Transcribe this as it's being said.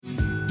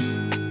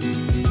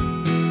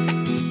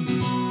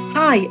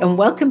Hi, and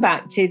welcome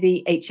back to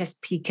the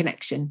HSP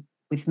Connection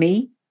with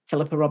me,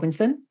 Philippa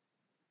Robinson.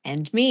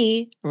 And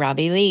me,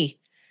 Robbie Lee.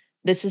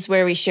 This is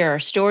where we share our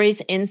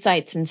stories,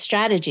 insights, and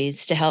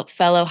strategies to help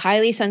fellow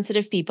highly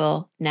sensitive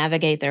people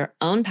navigate their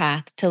own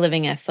path to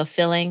living a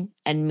fulfilling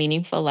and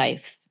meaningful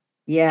life.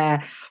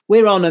 Yeah,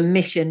 we're on a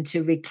mission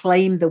to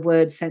reclaim the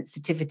word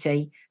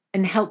sensitivity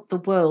and help the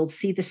world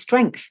see the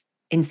strength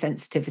in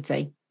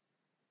sensitivity.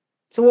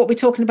 So what are we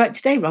talking about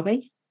today,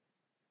 Robbie?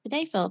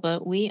 Today,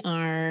 Philippa, we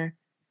are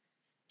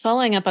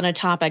following up on a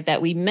topic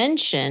that we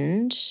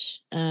mentioned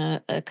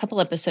a couple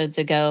episodes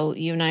ago.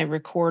 You and I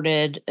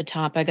recorded a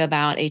topic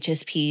about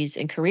HSPs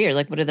and career,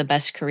 like what are the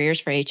best careers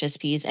for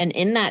HSPs. And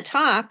in that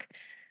talk,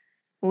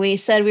 we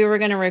said we were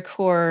going to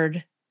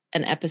record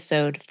an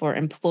episode for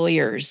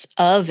employers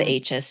of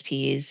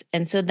HSPs.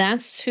 And so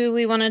that's who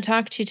we want to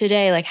talk to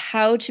today, like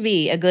how to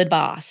be a good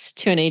boss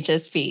to an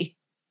HSP.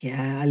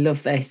 Yeah, I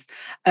love this.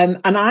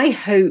 And I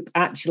hope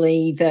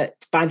actually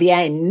that by the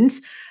end,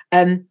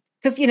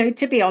 because,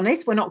 to be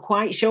honest, we're not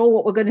quite sure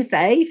what we're going to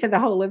say for the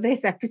whole of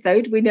this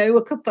episode. We know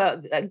a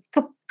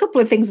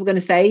couple of things we're going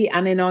to say,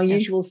 and in our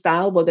usual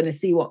style, we're going to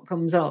see what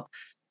comes up.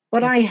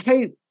 But I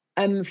hope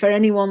for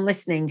anyone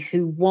listening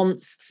who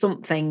wants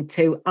something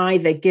to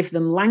either give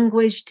them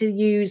language to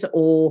use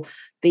or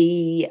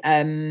the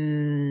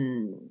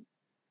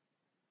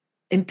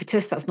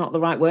impetus, that's not the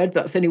right word, but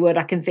that's the only word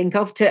I can think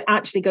of, to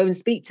actually go and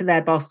speak to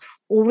their boss,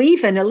 or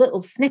even a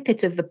little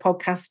snippet of the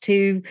podcast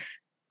to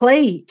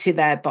play to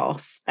their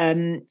boss.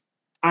 I'm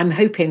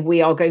hoping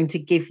we are going to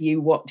give you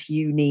what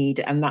you need,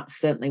 and that's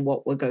certainly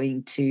what we're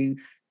going to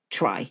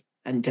try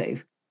and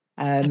do.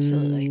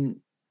 Absolutely.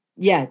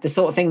 Yeah, the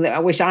sort of thing that I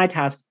wish I'd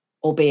had,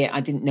 albeit I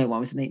didn't know I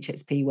was an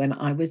HSP when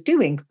I was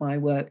doing my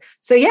work.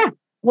 So yeah,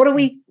 what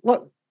do you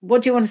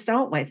want to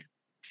start with?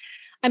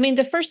 I mean,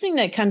 the first thing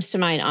that comes to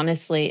mind,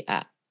 honestly,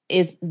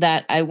 is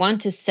that I want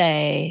to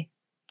say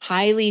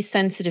highly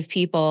sensitive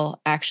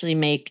people actually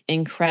make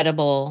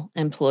incredible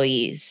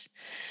employees.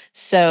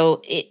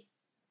 So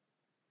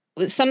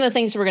some of the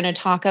things we're going to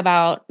talk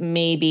about,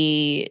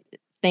 maybe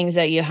things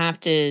that you have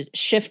to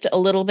shift a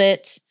little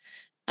bit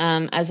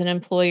as an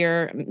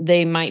employer.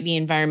 They might be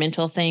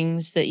environmental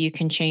things that you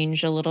can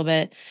change a little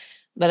bit.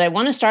 But I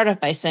want to start off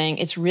by saying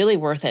it's really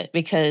worth it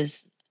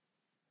because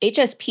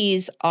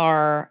HSPs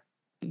are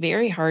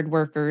very hard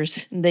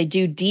workers. They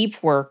do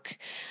deep work.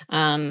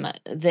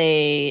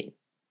 They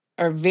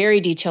are very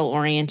detail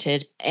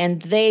oriented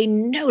and they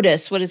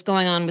notice what is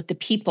going on with the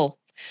people.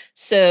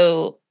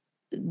 So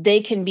they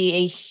can be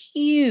a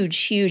huge,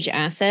 huge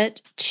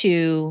asset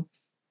to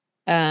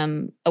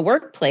a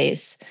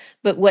workplace.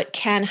 But what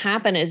can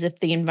happen is if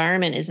the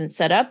environment isn't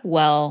set up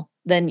well,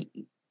 then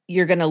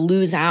you're going to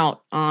lose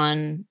out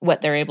on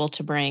what they're able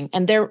to bring.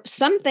 And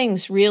some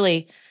things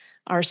really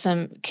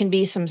can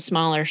be some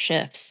smaller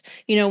shifts.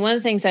 One of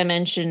the things I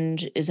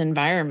mentioned is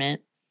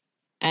environment.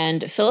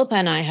 And Philippa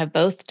and I have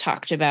both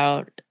talked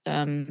about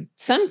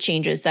some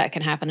changes that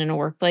can happen in a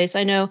workplace.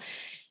 I know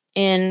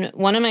in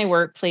one of my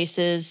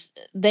workplaces,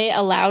 they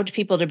allowed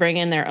people to bring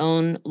in their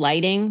own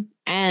lighting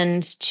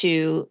and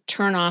to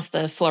turn off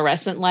the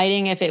fluorescent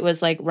lighting if it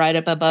was like right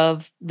up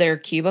above their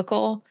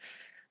cubicle.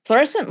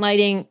 Fluorescent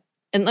lighting,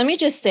 and let me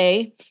just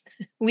say,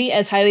 we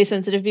as highly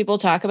sensitive people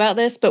talk about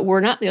this, but we're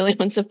not the only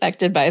ones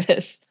affected by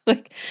this.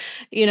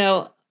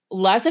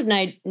 Lots of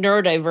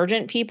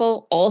neurodivergent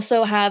people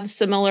also have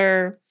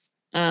similar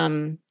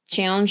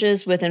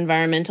challenges with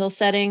environmental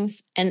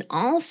settings. And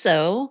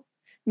also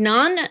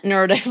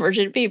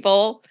non-neurodivergent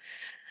people,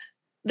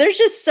 there's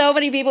just so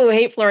many people who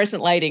hate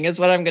fluorescent lighting is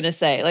what I'm going to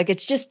say.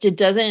 It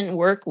doesn't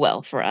work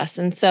well for us.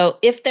 And so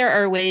if there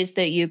are ways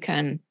that you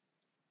can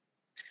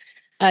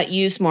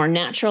use more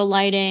natural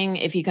lighting,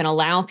 if you can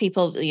allow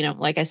people,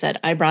 like I said,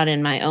 I brought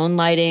in my own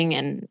lighting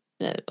and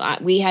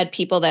we had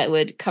people that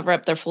would cover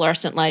up their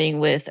fluorescent lighting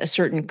with a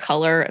certain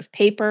color of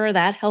paper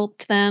that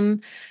helped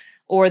them,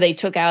 or they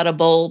took out a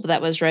bulb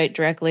that was right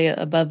directly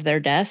above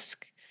their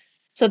desk.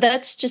 So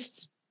that's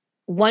just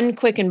one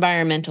quick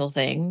environmental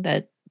thing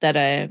that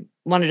I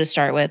wanted to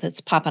start with.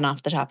 It's popping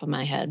off the top of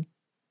my head.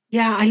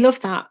 Yeah, I love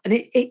that.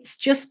 And it's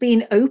just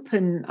being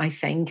open, I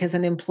think, as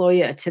an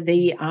employer to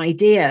the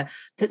idea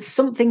that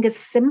something as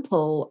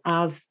simple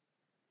as,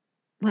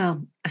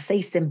 well, I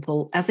say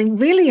simple, as in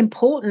really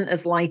important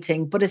as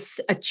lighting, but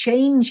a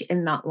change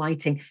in that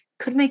lighting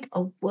could make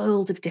a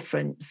world of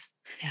difference.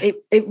 Yeah.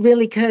 It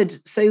really could.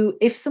 So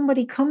if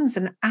somebody comes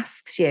and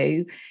asks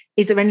you,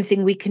 is there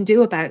anything we can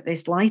do about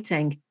this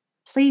lighting?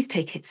 Please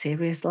take it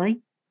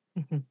seriously.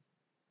 Mm-hmm.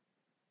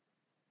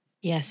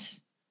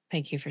 Yes.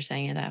 Thank you for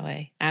saying it that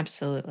way.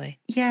 Absolutely.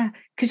 Yeah,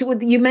 because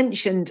you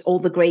mentioned all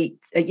the great,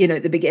 at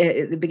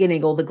the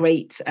beginning, all the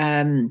great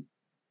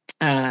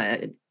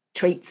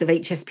traits of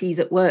HSPs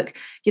at work,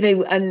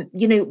 and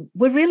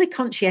we're really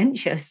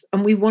conscientious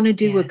and we want to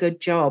do a good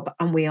job,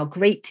 and we are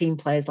great team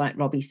players, like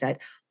Robbie said.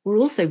 We're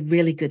also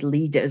really good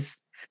leaders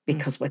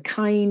because we're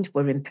kind,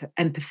 we're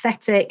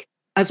empathetic,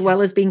 as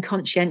well as being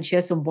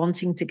conscientious and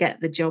wanting to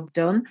get the job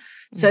done.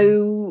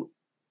 So,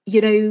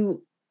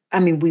 I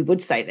mean, we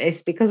would say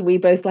this because we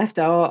both left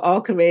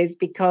our careers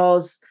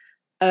because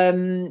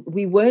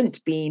we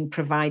weren't being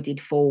provided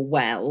for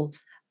well.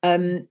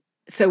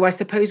 So I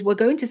suppose we're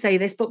going to say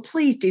this, but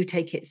please do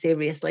take it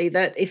seriously,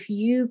 that if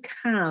you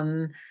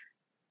can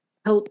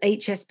help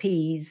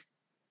HSPs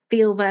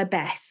feel their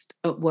best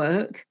at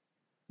work,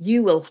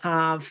 you will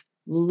have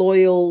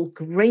loyal,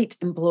 great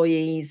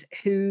employees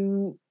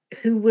who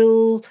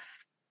will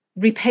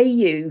repay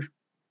you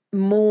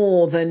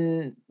more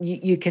than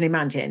you can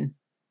imagine.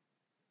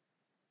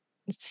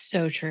 It's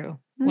so true.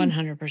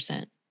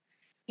 100%.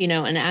 You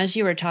know, and as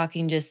you were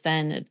talking just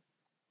then,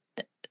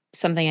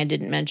 something I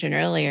didn't mention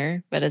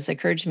earlier, but it's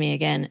occurred to me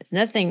again, it's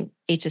nothing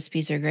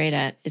HSPs are great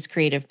at is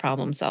creative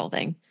problem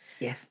solving.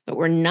 Yes. But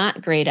we're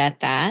not great at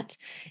that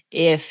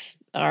if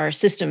our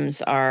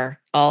systems are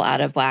all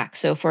out of whack.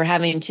 So if we're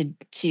having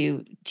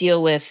to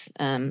deal with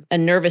a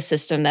nervous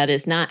system that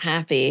is not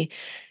happy,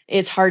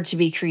 it's hard to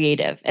be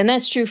creative. And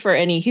that's true for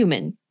any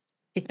human.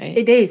 Right?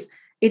 It is.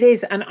 It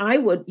is. And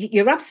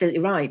you're absolutely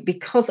right,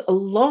 because a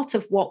lot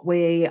of what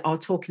we are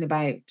talking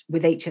about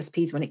with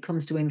HSPs when it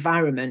comes to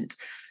environment,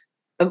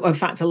 in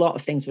fact, a lot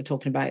of things we're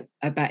talking about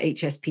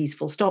HSPs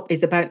full stop,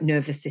 is about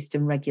nervous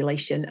system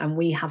regulation. And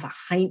we have a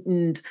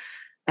heightened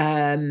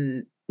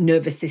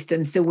nervous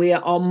system. So we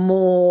are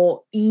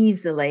more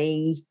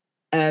easily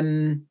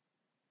triggered.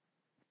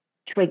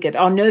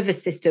 Our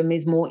nervous system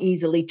is more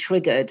easily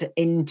triggered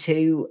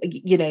into,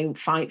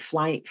 fight,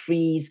 flight,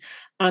 freeze,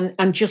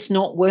 and just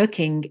not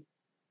working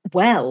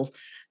well.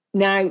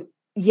 Now,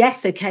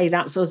 yes, okay,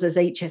 that's us as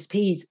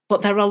HSPs,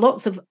 but there are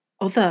lots of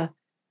other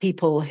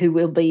people who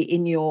will be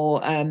in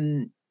your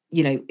in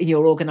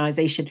your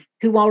organization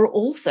who are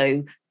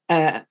also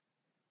who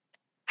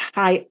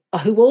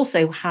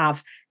also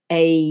have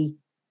a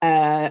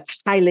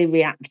highly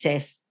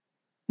reactive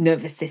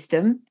nervous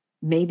system,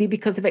 maybe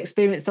because they've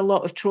experienced a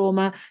lot of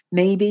trauma,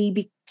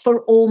 maybe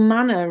for all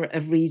manner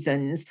of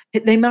reasons.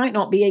 They might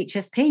not be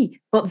HSP,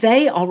 but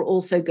they are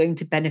also going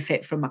to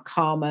benefit from a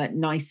calmer,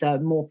 nicer,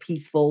 more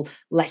peaceful,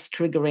 less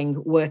triggering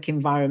work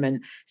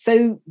environment.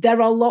 So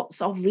there are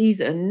lots of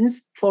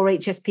reasons for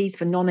HSPs,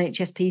 for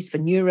non-HSPs, for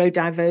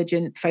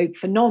neurodivergent folk,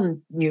 for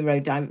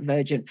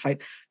non-neurodivergent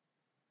folk.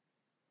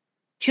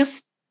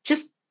 Just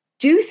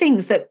do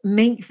things that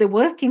make the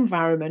work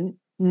environment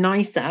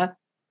nicer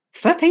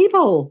for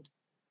people.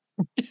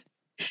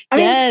 I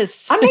mean,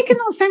 yes. I'm making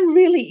that sound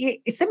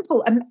really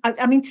simple.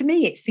 I mean, to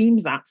me, it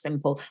seems that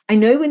simple. I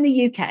know in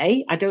the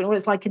UK, I don't know what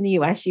it's like in the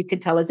US. You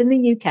could tell us in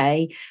the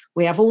UK,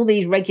 we have all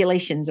these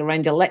regulations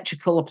around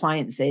electrical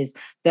appliances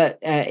that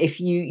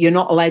if you're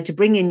not allowed to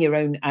bring in your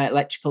own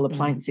electrical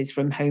appliances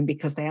from home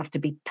because they have to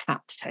be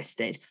PAT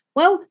tested.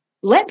 Well,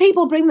 let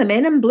people bring them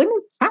in and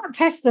PAT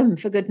test them,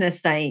 for goodness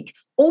sake,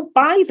 or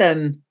buy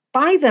them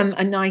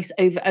a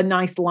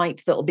nice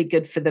light that'll be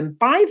good for them.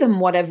 Buy them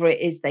whatever it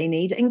is they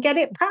need and get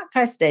it PAT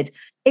tested.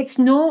 It's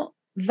not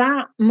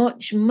that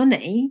much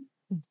money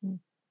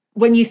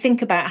when you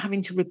think about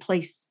having to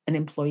replace an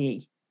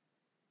employee.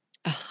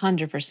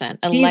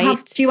 100%.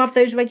 Do you have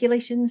those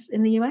regulations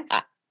in the US?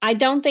 I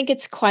don't think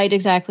it's quite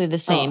exactly the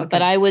same,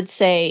 but I would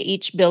say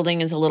each building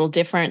is a little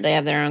different. They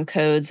have their own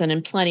codes, and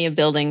in plenty of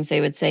buildings,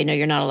 they would say, no,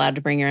 you're not allowed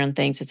to bring your own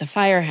things. It's a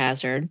fire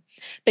hazard.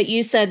 But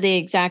you said the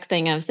exact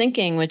thing I was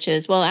thinking, which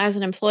is, well, as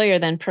an employer,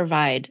 then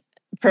provide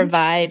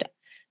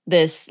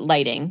this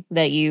lighting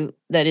that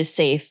is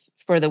safe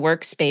for the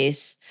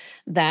workspace,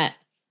 that,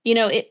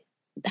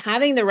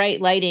 having the right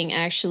lighting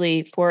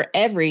actually for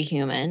every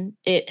human,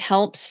 it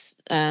helps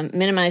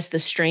minimize the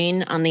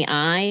strain on the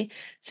eye.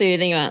 So you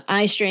think about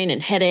eye strain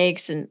and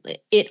headaches, and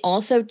it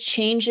also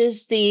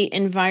changes the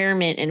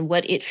environment and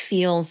what it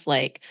feels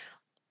like.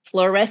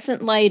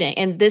 Fluorescent lighting,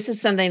 and this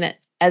is something that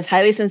as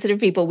highly sensitive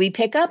people, we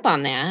pick up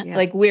on that. Yeah.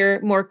 Like we're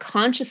more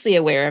consciously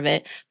aware of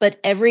it, but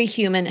every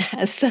human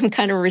has some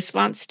kind of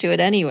response to it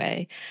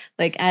anyway.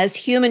 Like as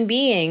human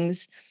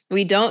beings,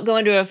 we don't go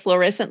into a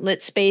fluorescent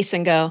lit space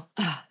and go,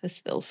 oh, this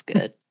feels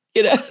good.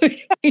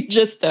 We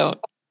just don't.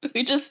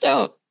 We just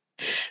don't.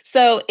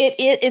 So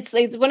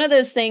it's one of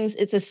those things.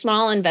 It's a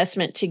small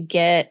investment to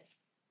get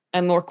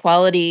a more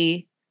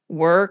quality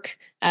work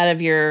out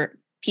of your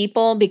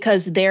people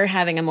because they're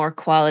having a more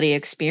quality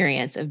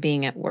experience of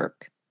being at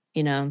work.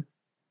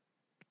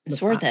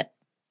 It's worth it.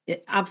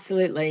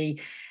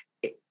 Absolutely.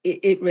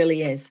 It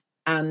really is.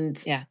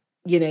 And, yeah,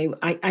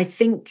 I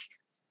think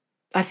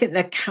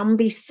there can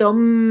be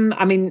some,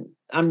 I mean,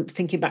 I'm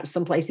thinking back to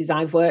some places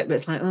I've worked, but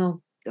it's like,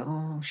 oh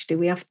gosh, do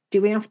we have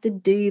to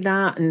do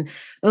that? And,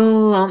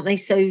 oh, aren't they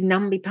so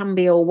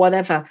namby-pamby or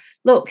whatever?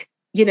 Look,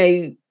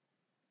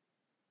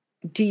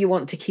 do you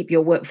want to keep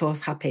your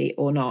workforce happy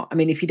or not? I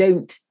mean, if you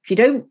don't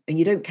and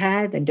you don't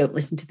care, then don't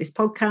listen to this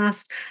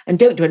podcast and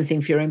don't do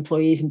anything for your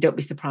employees, and don't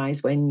be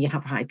surprised when you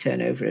have a high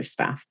turnover of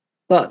staff.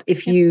 But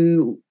if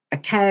you are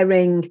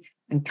caring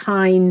and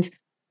kind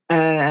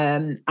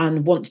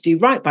and want to do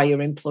right by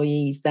your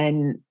employees,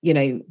 then,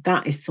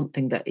 that is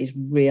something that is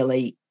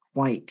really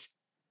quite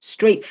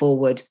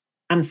straightforward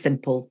and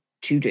simple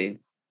to do.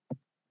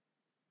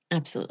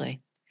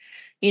 Absolutely.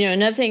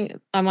 Another thing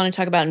I want to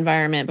talk about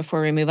environment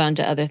before we move on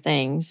to other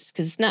things,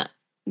 because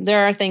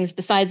there are things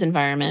besides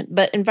environment,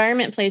 but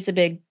environment plays a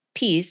big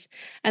piece.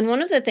 And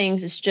one of the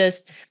things is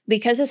just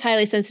because as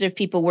highly sensitive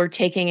people, we're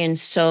taking in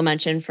so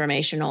much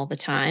information all the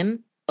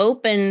time.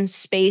 Open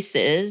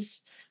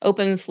spaces,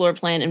 open floor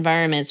plan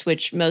environments,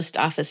 which most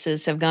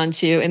offices have gone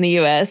to in the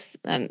US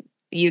and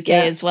UK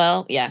as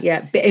well. Yeah.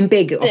 Yeah. In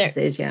big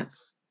offices. Yeah.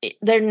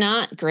 They're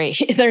not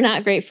great. They're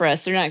not great for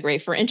us. They're not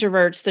great for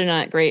introverts. They're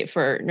not great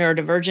for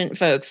neurodivergent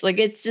folks. Like,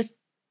 it's just,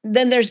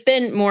 then there's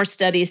been more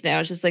studies now.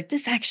 It's just like,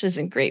 this actually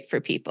isn't great for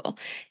people.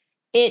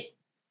 There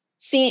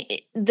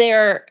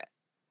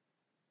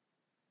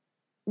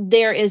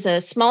is a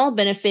small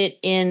benefit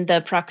in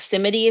the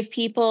proximity of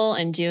people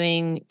and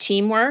doing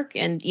teamwork.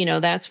 And,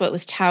 that's what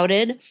was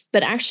touted.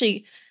 But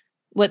actually,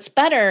 what's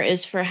better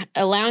is for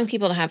allowing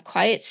people to have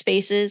quiet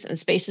spaces and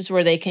spaces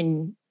where they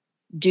can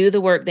do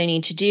the work they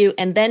need to do,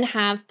 and then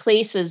have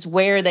places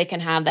where they can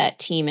have that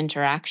team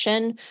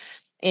interaction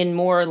in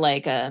more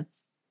like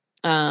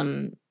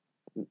um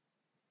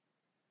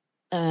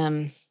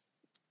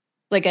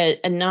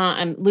not,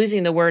 I'm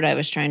losing the word I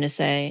was trying to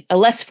say, a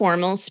less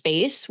formal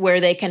space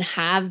where they can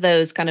have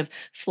those kind of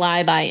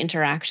fly-by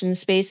interaction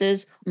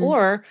spaces,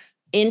 or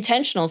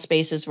intentional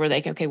spaces where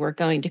they can, okay, we're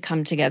going to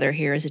come together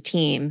here as a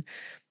team.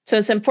 So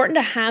it's important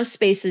to have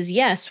spaces,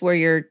 yes, where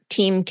your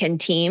team can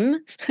team,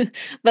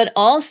 but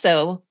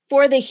also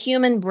for the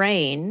human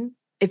brain,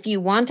 if you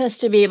want us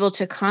to be able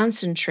to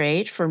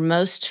concentrate, for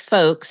most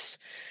folks,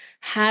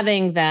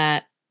 having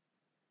that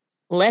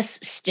less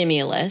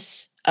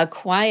stimulus, a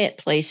quiet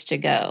place to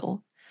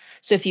go.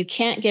 So if you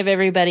can't give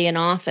everybody an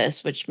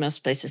office, which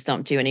most places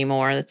don't do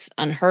anymore, that's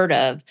unheard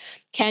of,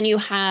 can you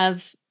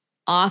have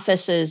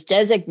offices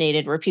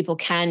designated where people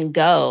can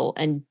go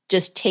and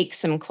just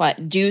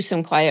do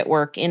some quiet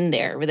work in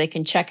there where they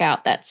can check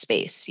out that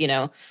space,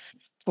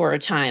 for a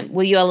time?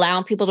 Will you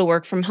allow people to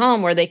work from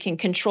home where they can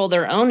control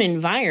their own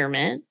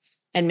environment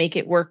and make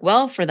it work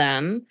well for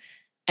them,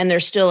 and they're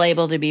still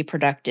able to be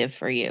productive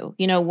for you?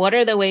 What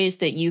are the ways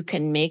that you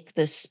can make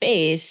the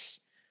space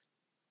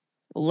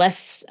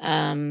less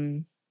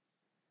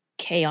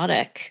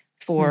chaotic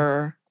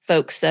for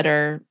folks that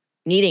are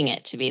needing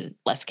it to be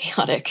less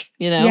chaotic,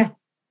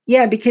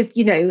 Yeah, because,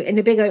 in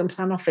a big open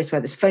plan office where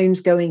there's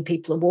phones going,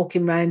 people are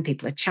walking around,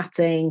 people are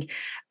chatting,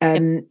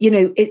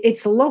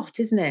 it's a lot,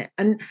 isn't it?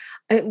 And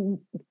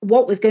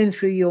what was going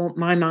through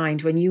my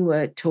mind when you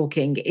were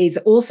talking is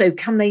also,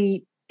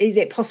 is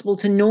it possible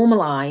to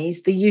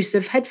normalize the use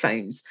of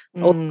headphones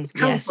or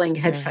cancelling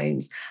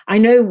headphones? I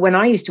know when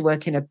I used to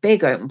work in a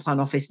big open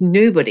plan office,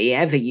 nobody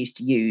ever used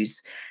to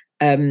use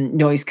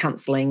noise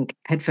cancelling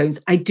headphones.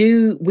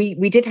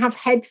 We did have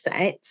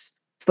headsets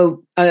for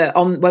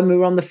when we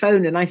were on the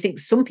phone, and I think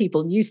some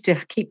people used to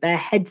keep their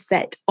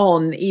headset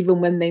on even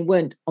when they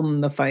weren't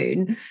on the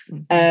phone.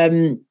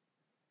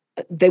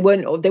 They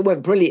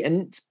weren't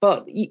brilliant,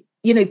 but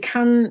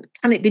can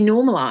it be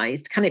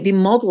normalized? Can it be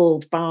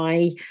modeled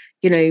by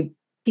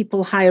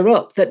people higher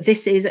up that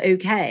this is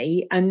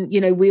okay, and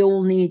we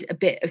all need a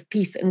bit of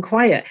peace and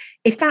quiet?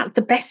 If that's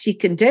the best you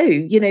can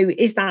do,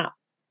 is that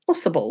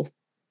possible?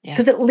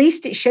 Because at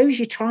least it shows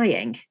you're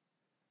trying.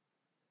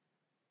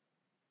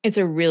 It's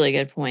a really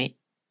good point.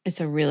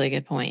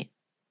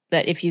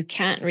 That if you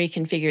can't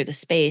reconfigure the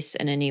space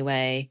in any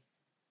way,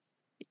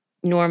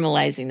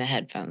 normalizing the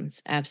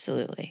headphones,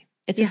 absolutely.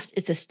 It's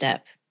a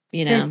step,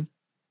 It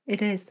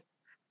is.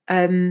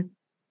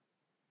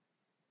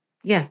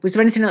 Was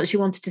there anything else you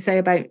wanted to say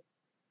about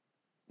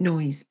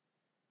noise?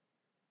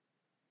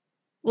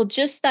 Well,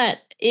 just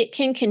that it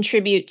can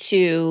contribute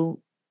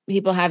to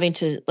people having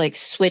to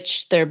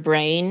switch their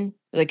brain.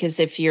 As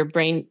if your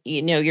brain,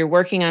 you're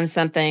working on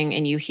something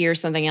and you hear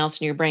something else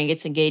and your brain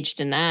gets engaged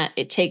in that,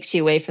 it takes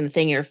you away from the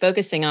thing you're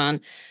focusing on.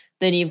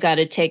 Then you've got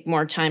to take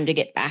more time to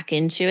get back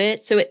into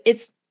it. So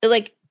it's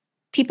like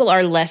people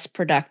are less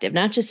productive,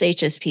 not just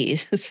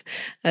HSPs.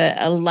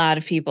 A lot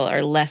of people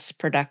are less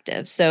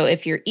productive. So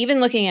if you're even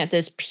looking at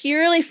this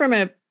purely from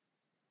a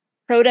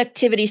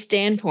productivity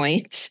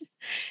standpoint,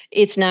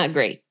 it's not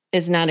great.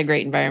 It's not a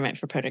great environment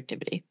for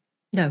productivity.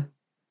 No.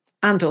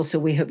 And also,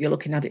 we hope you're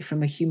looking at it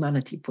from a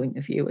humanity point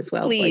of view as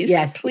well. Please,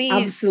 yes, please.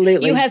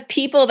 Absolutely. You have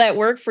people that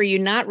work for you,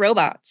 not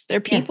robots. They're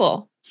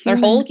people. They're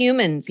whole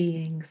humans.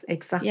 Beings,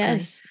 exactly.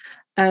 Yes.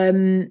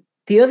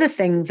 The other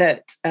thing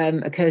that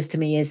occurs to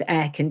me is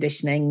air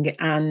conditioning,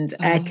 and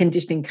air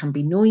conditioning can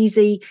be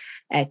noisy.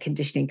 Air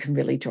conditioning can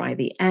really dry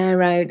the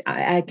air out.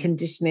 Air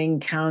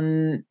conditioning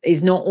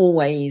is not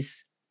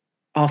always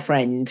our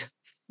friend.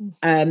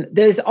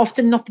 There's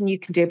often nothing you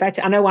can do about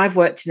it. I know I've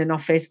worked in an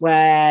office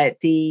where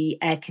the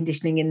air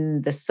conditioning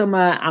in the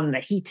summer and the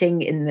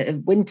heating in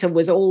the winter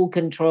was all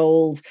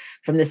controlled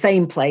from the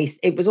same place.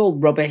 It was all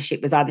rubbish.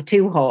 It was either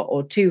too hot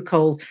or too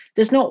cold.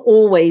 There's not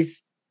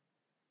always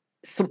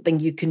something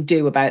you can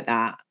do about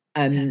that.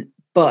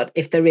 But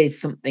if there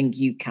is something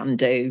you can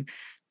do,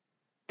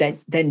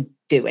 then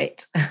do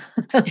it.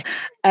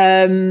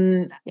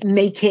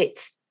 Make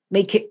it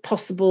make it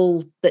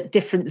possible that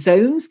different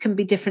zones can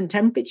be different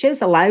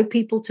temperatures, allow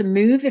people to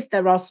move if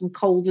there are some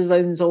colder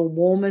zones or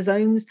warmer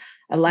zones,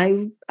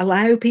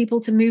 allow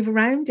people to move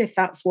around if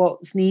that's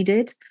what's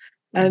needed.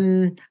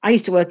 I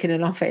used to work in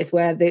an office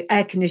where the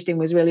air conditioning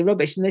was really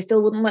rubbish and they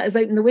still wouldn't let us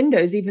open the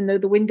windows, even though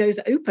the windows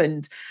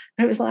opened.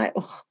 And it was like,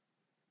 oh,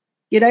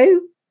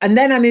 and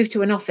then I moved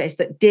to an office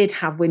that did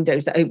have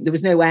windows that opened. There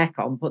was no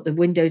aircon, but the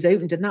windows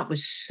opened, and that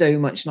was so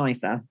much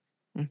nicer.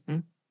 Mm-hmm.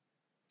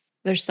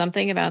 There's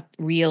something about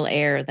real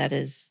air that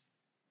is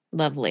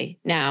lovely.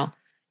 Now,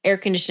 air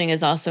conditioning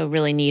is also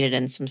really needed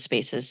in some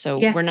spaces, so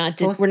yes, we're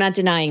not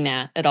denying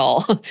that at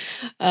all.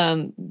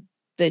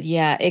 But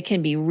yeah, it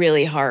can be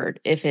really hard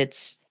if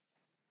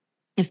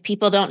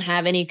people don't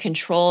have any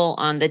control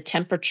on the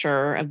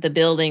temperature of the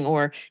building,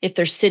 or if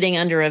they're sitting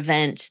under a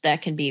vent,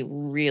 that can be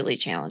really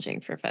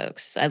challenging for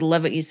folks. I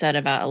love what you said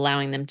about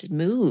allowing them to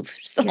move,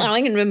 just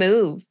allowing them to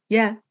move.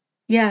 Yeah.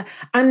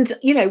 And,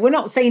 we're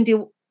not saying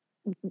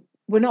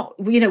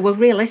we're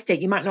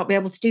realistic. You might not be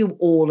able to do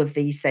all of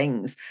these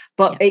things,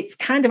 but it's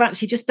kind of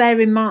actually just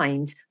bear in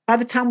mind, by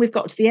the time we've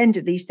got to the end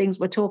of these things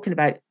we're talking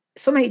about,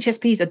 some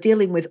HSPs are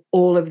dealing with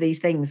all of these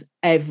things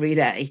every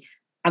day.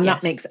 And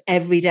that makes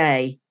every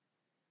day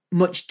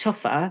much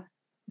tougher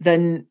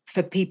than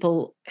for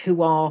people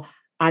who are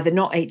either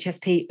not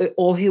HSP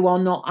or who are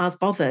not as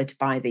bothered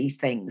by these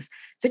things.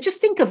 So just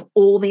think of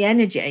all the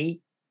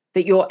energy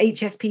that your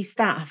HSP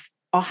staff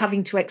are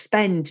having to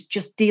expend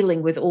just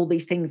dealing with all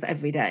these things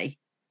every day.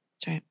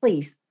 That's right.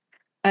 Please.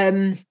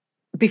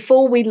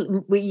 Before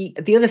we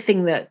the other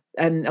thing that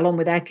along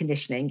with air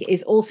conditioning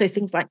is also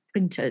things like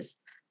printers.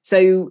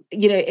 So,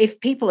 if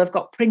people have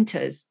got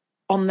printers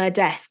on their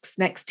desks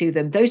next to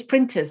them, those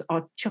printers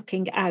are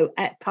chucking out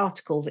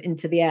particles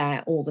into the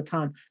air all the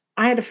time.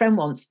 I had a friend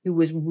once who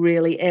was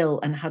really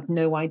ill and had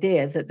no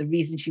idea that the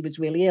reason she was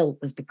really ill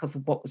was because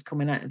of what was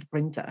coming out of the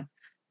printer.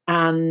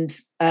 And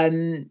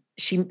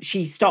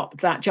she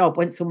stopped that job,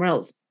 went somewhere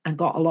else and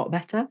got a lot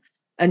better.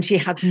 And she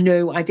had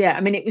no idea.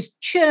 I mean, it was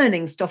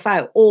churning stuff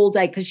out all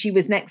day because she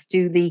was next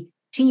to the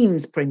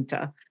Teams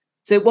printer.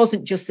 So it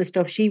wasn't just the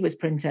stuff she was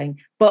printing,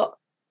 but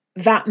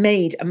that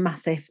made a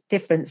massive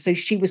difference. So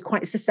she was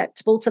quite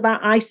susceptible to that.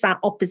 I sat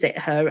opposite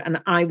her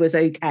and I was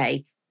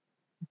okay.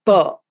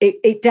 But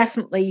it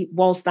definitely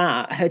was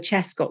that. Her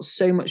chest got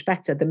so much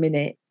better the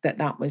minute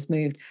that was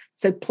moved.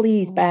 So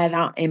please bear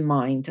that in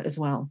mind as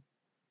well.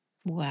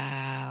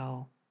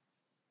 Wow.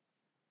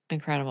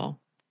 Incredible.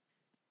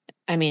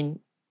 I mean,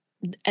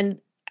 and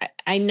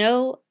I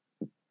know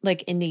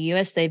like in the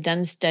US, they've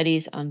done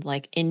studies on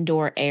like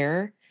indoor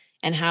air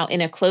and how in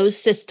a closed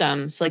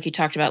system, so like you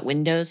talked about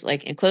windows,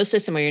 like in a closed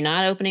system where you're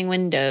not opening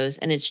windows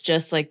and it's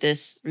just like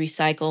this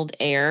recycled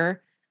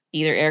air,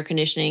 either air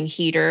conditioning,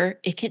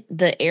 heater,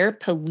 the air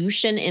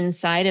pollution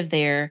inside of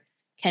there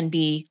can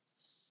be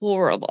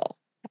horrible.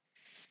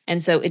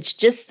 And so it's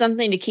just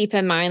something to keep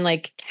in mind,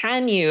 like,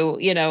 can you,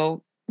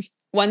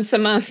 once a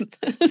month,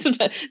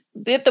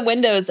 get the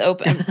windows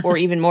open, or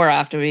even more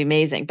often would be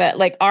amazing. But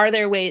like, are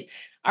there ways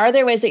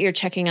that you're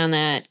checking on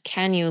that?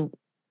 Can you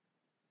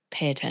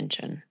pay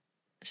attention?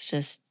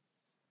 It's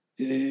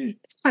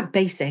quite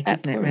basic,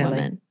 isn't it, really?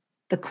 Woman.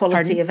 The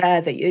quality of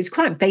air it's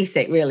quite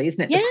basic, really,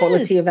 isn't it? Yes. The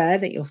quality of air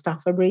that your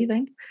staff are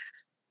breathing.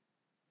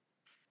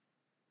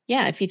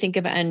 Yeah, if you think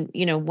about, and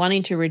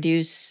wanting to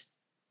reduce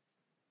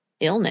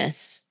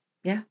illness.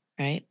 Yeah.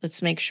 Right.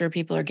 Let's make sure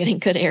people are getting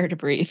good air to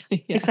breathe. Yeah.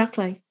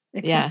 Exactly.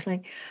 Yeah.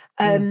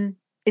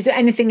 Is there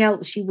anything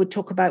else you would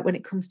talk about when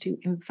it comes to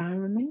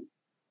environment?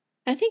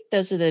 I think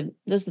those are the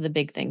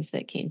big things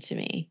that came to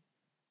me.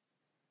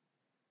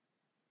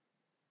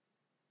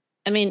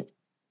 I mean,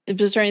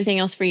 was there anything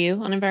else for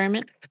you on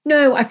environment?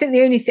 No, I think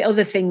the only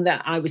other thing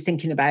that I was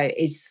thinking about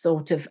is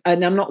sort of,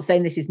 and I'm not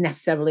saying this is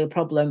necessarily a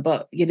problem,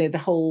 but the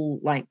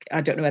whole, like,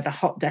 I don't know whether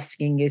hot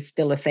desking is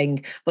still a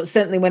thing, but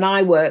certainly when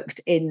I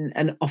worked in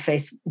an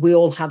office, we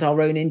all had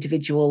our own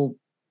individual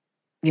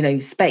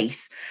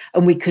space,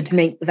 and we could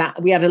make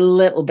that, we had a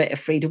little bit of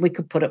freedom. We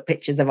could put up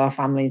pictures of our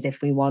families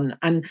if we want.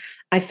 And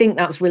I think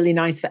that's really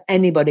nice for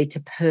anybody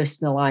to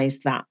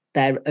personalize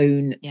their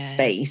own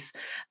space.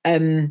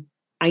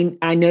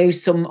 I know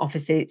some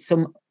offices,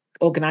 some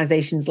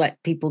organizations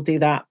let people do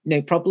that,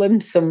 no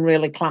problem. Some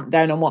really clamp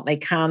down on what they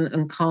can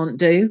and can't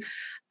do.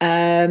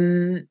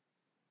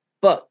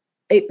 But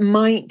it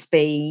might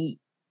be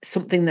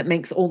something that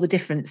makes all the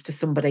difference to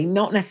somebody,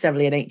 not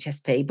necessarily an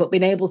HSP, but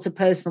being able to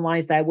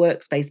personalize their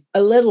workspace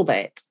a little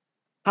bit,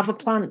 have a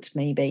plant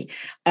maybe,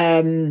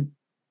 have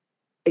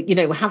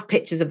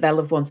pictures of their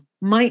loved ones,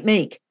 might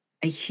make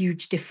a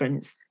huge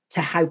difference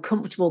to how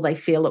comfortable they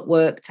feel at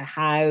work, to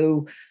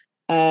how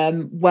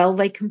well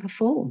they can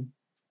perform.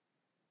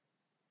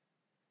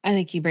 I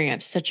think you bring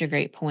up such a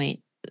great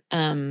point.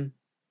 100%.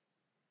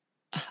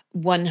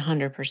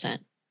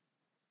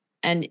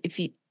 And if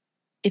you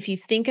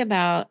think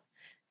about,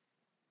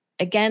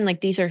 again,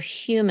 like, these are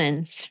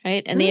humans,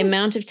 right? And the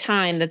amount of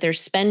time that they're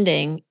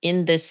spending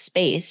in this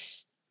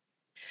space.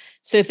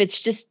 So if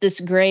it's just this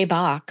gray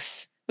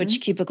box,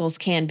 which cubicles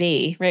can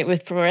be, right,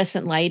 with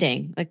fluorescent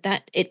lighting, like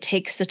that, it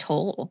takes a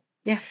toll.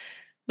 Yeah.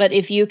 But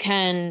if you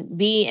can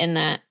be in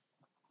that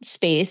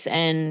space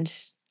and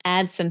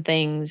add some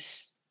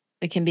things,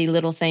 it can be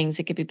little things,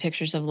 it could be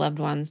pictures of loved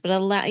ones, but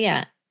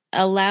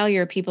allow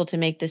your people to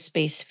make this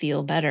space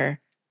feel better,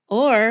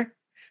 or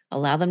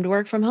allow them to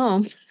work from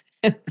home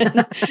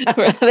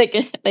where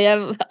they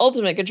have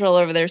ultimate control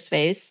over their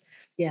space.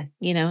 Yes.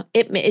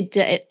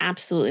 It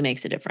absolutely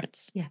makes a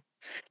difference. Yeah.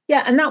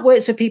 Yeah, and that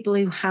works for people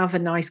who have a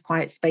nice,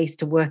 quiet space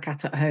to work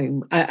at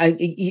home.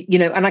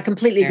 And I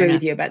completely agree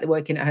with you about the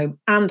working at home.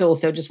 And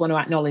also, just want to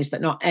acknowledge that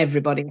not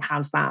everybody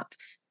has that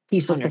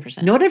peaceful space.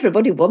 100%. Not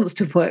everybody wants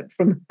to work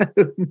from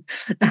home.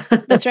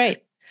 That's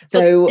right.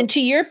 So, and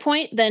to your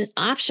point, then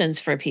options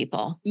for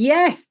people.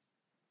 Yes.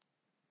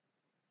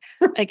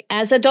 Like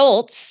as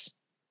adults,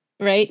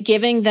 right?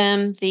 Giving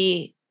them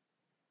the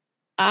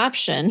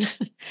option,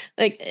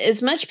 like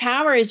as much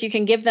power as you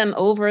can give them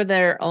over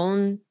their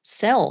own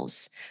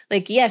selves.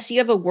 Like, yes, you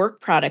have a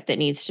work product that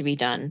needs to be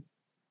done.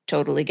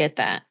 Totally get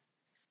that.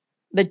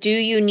 But do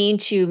you need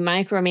to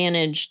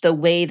micromanage the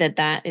way that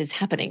that is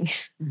happening,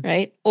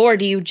 right? Or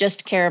do you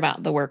just care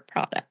about the work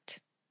product?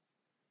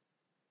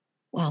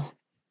 Well,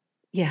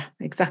 yeah,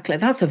 exactly.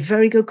 That's a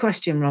very good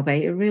question,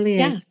 Robbie. It really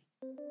is.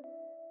 Yeah.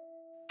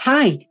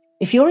 Hi.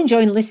 If you're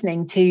enjoying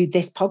listening to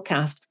this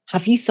podcast,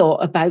 have you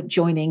thought about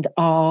joining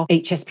our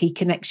HSP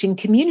Connection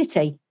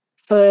community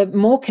for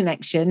more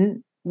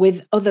connection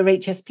with other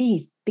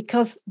HSPs?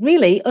 Because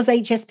really, us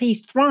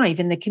HSPs thrive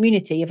in the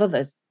community of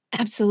others.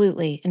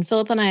 Absolutely. And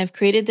Philip and I have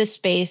created this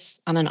space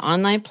on an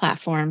online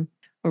platform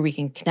where we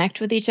can connect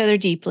with each other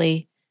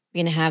deeply. We're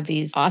going to have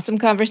these awesome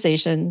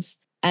conversations,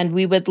 and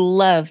we would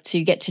love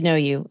to get to know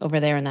you over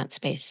there in that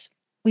space.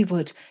 We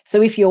would.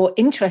 So if you're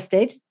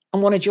interested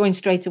and want to join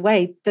straight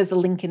away, there's a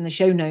link in the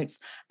show notes.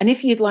 And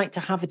if you'd like to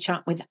have a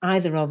chat with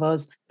either of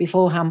us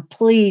beforehand,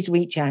 please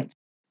reach out.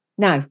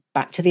 Now,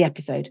 back to the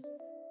episode.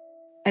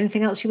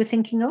 Anything else you were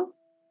thinking of?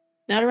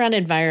 Not around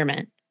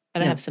environment,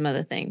 but I have some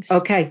other things.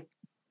 Okay.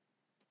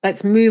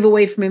 Let's move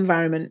away from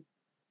environment.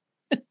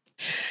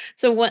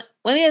 So one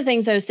of the other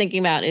things I was thinking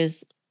about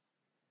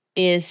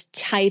is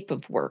type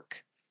of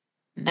work.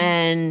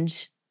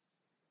 And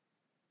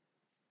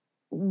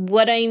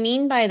what I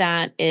mean by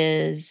that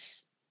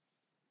is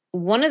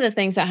one of the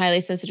things that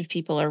highly sensitive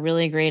people are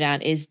really great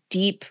at is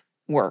deep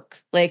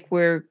work. Like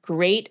we're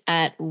great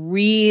at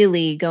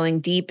really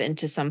going deep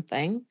into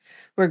something.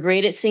 We're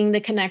great at seeing the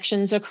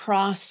connections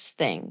across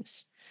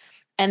things.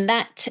 And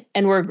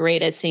we're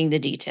great at seeing the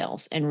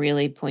details and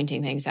really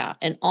pointing things out.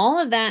 And all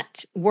of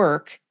that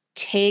work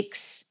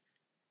takes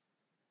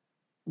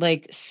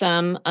like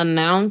some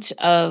amount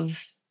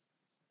of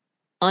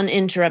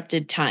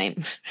uninterrupted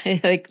time,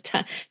 right? Like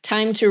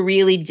time to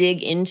really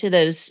dig into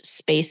those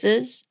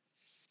spaces.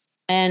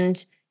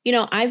 And,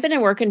 I've been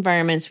in work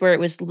environments where it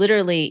was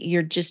literally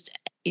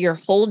your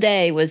whole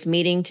day was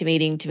meeting to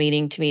meeting to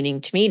meeting to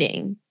meeting to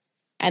meeting.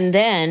 And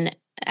then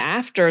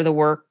after the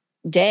work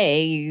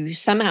day, you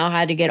somehow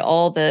had to get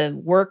all the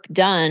work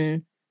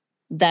done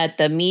that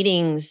the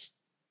meetings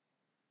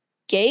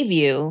gave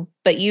you,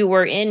 but you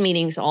were in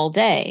meetings all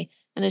day.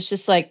 And it's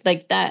just like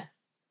that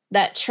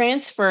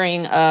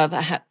transferring of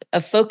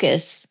a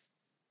focus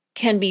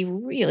can be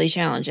really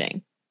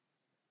challenging.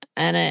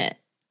 And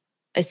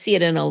I see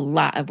it in a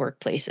lot of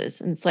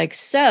workplaces. And it's like,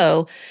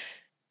 so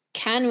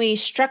can we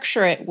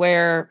structure it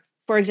where,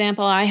 for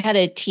example, I had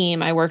a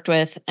team I worked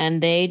with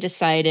and they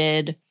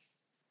decided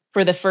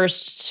for the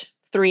first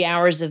 3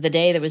 hours of the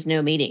day, there was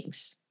no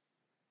meetings.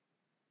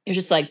 It was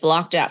just like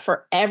blocked out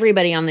for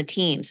everybody on the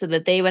team so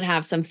that they would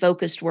have some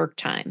focused work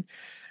time.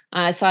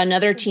 I saw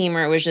another team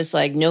where it was just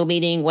like no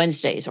meeting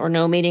Wednesdays or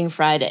no meeting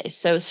Fridays.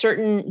 So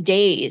certain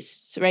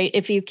days, right?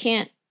 If you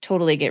can't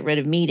totally get rid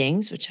of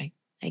meetings, which I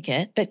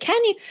get, but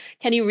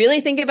can you really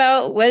think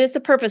about what is the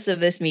purpose of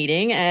this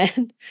meeting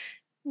and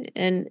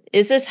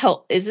is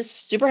this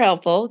super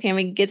helpful? Can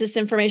we get this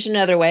information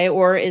another way,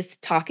 or is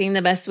talking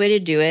the best way to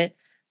do it?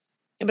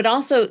 But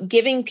also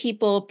giving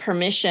people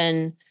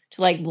permission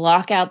to like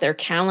block out their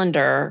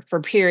calendar for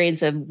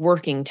periods of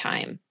working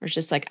time. It's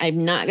just like,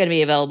 I'm not going to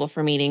be available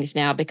for meetings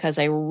now because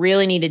I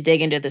really need to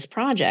dig into this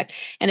project.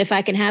 And if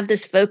I can have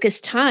this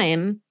focused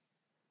time,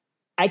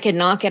 I can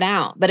knock it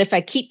out. But if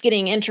I keep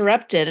getting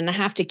interrupted and I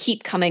have to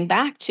keep coming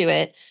back to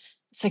it,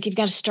 it's like you've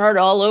got to start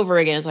all over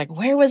again. It's like,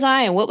 where was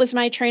I? And what was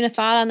my train of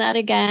thought on that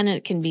again? And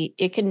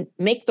it can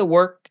make the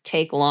work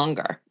take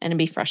longer and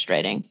be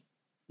frustrating.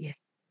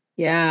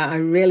 Yeah, I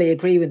really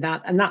agree with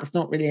that. And that's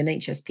not really an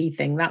HSP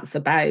thing. That's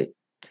about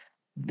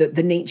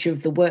the nature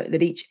of the work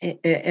that each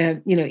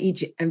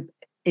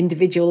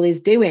individual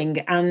is doing.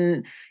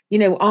 And,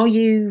 are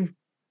you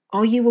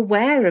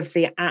aware of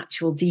the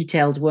actual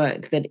detailed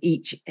work that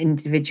each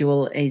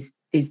individual is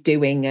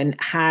doing and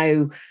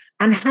how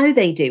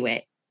they do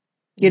it?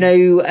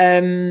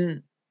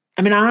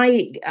 I mean,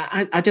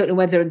 I don't know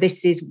whether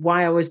this is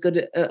why I was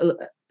good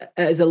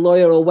as a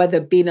lawyer or whether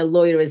being a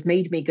lawyer has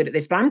made me good at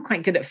this, but I'm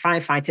quite good at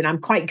firefighting. I'm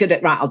quite good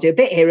at, right, I'll do a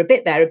bit here, a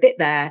bit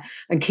there,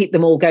 and keep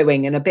them all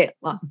going and a bit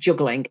like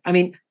juggling. I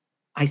mean,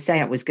 I say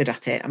I was good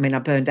at it. I mean, I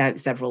burned out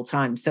several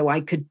times, so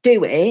I could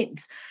do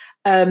it.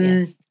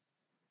 Yes.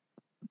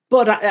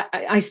 But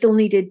I still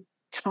needed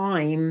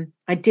time.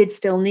 I did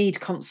still need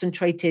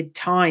concentrated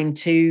time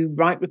to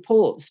write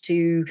reports,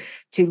 to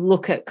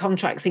look at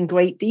contracts in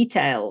great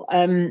detail.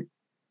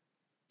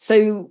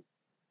 So,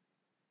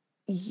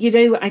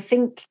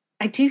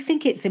 I do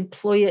think it's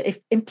if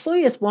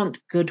employers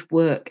want good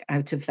work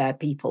out of their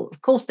people,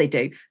 of course they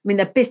do. I mean,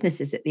 they're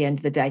businesses at the end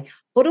of the day,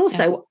 but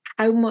also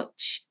how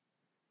much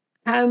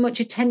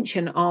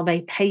attention are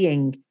they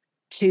paying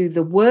to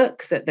the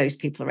work that those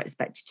people are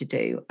expected to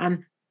do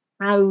and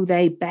how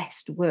they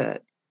best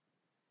work?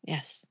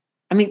 Yes.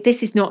 I mean,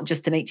 this is not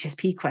just an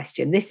HSP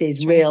question. This is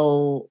That's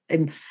real,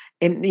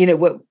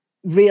 what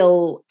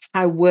real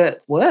how work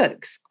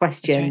works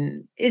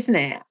question, isn't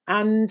it?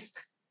 And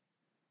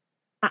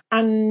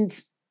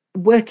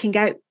working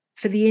out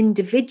for the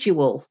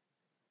individual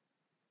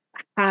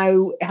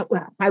how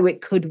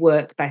it could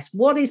work best.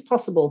 What is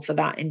possible for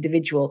that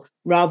individual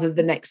rather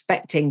than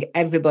expecting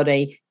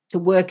everybody to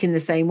work in the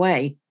same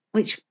way,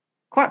 which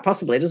quite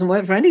possibly doesn't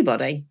work for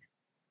anybody.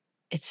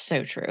 It's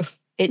so true.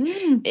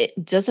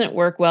 It doesn't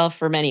work well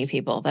for many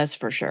people, that's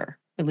for sure.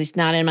 At least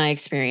not in my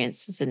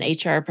experience as an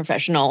HR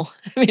professional.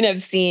 I mean,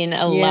 I've seen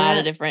a lot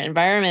of different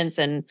environments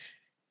and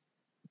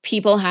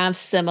people have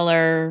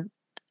similar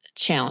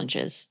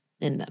challenges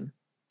in them.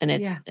 And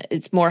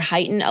it's more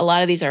heightened. A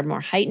lot of these are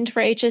more heightened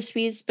for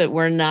HSPs, but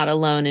we're not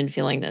alone in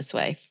feeling this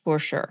way, for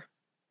sure.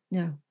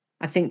 No.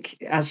 I think,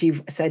 as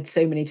you've said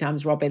so many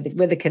times, Robbie,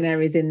 we're the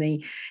canaries in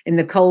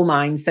the coal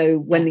mine. So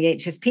when the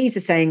HSPs are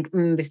saying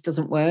this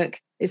doesn't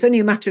work, it's only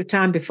a matter of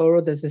time before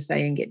others are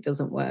saying it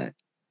doesn't work.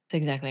 That's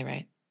exactly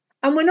right.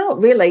 And we're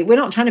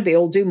not trying to be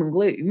all doom and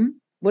gloom.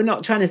 We're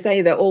not trying to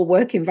say that all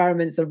work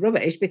environments are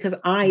rubbish, because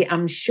I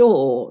am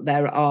sure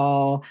there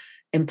are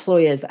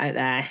employers out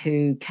there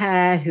who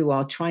care, who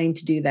are trying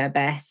to do their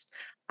best.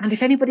 And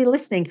if anybody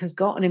listening has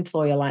got an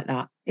employer like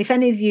that, if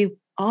any of you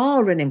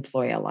are an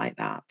employer like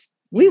that,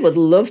 we would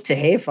love to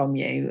hear from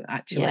you,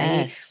 actually.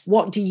 Yes.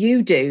 What do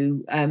you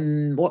do?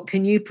 What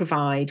can you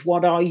provide?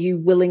 What are you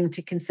willing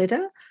to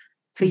consider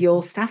for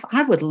your staff?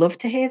 I would love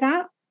to hear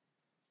that.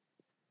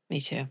 Me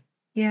too.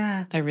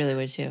 Yeah. I really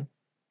would too.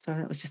 So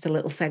that was just a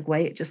little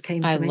segue. It just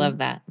came to me. I love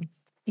that.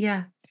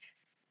 Yeah.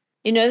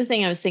 Another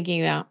thing I was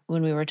thinking about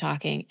when we were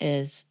talking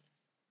is,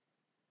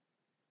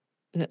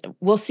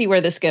 we'll see where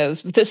this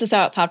goes, but this is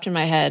how it popped in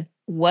my head.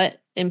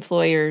 What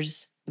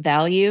employers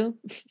value.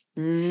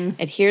 And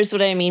here's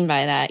what I mean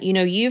by that.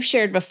 You've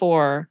shared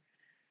before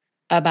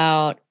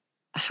about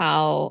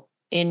how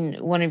in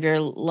one of your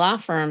law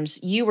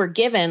firms, you were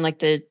given like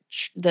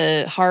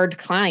the hard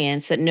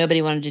clients that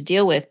nobody wanted to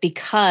deal with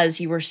because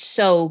you were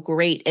so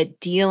great at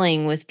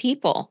dealing with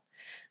people.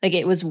 Like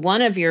it was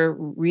one of your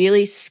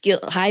really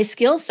high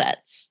skill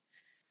sets.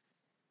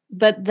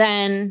 But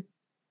then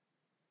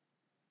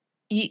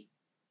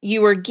you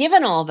were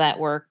given all that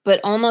work, but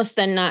almost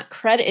then not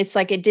credit. It's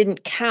like it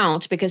didn't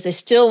count because they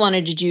still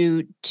wanted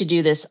you to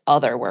do this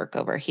other work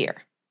over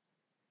here.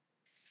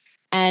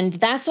 And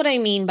that's what I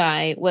mean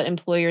by what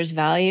employers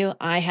value.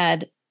 I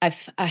had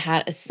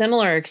a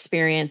similar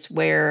experience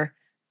where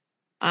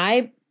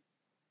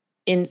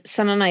in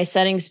some of my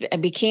settings, I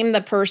became the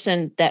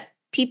person that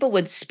people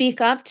would speak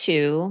up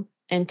to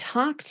and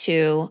talk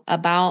to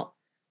about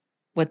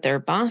what their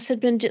boss had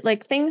been doing,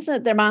 like things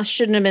that their boss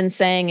shouldn't have been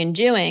saying and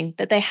doing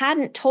that they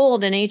hadn't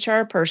told an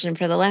HR person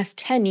for the last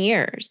 10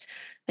 years.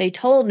 They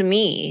told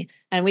me,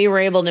 and we were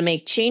able to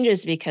make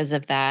changes because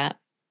of that.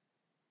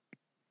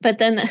 But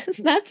then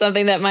that's not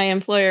something that my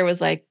employer was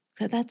like,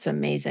 oh, that's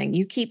amazing.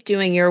 You keep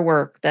doing your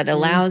work that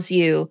allows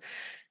you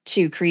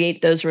to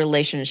create those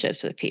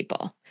relationships with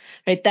people,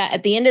 right? That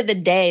at the end of the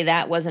day,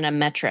 that wasn't a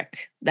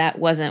metric. That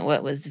wasn't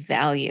what was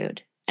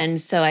valued. And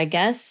so I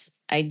guess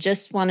I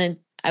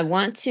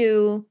want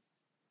to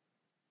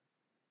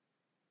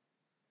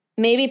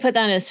maybe put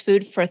that as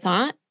food for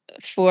thought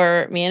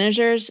for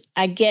managers.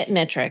 I get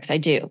metrics. I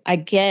do. I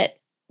get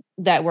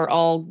that we're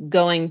all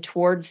going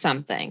towards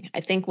something.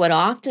 I think what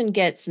often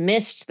gets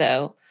missed,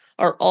 though,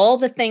 are all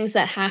the things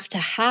that have to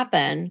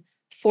happen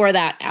for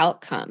that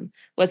outcome.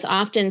 What's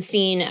often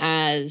seen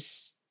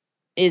as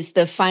is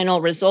the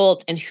final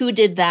result and who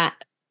did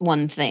that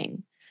one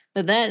thing.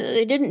 But that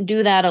they didn't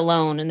do that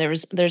alone. And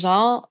there's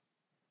all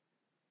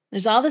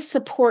the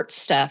support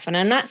stuff. And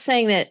I'm not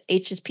saying that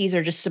HSPs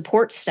are just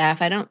support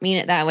staff. I don't mean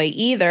it that way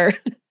either.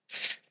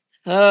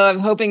 Oh, I'm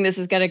hoping this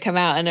is going to come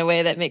out in a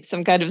way that makes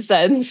some kind of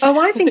sense.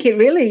 Oh, I think it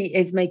really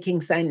is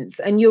making sense.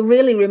 And you're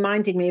really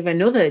reminding me of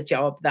another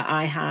job that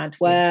I had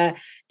where,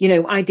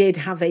 I did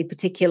have a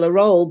particular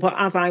role, but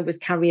as I was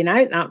carrying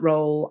out that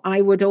role,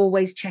 I would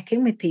always check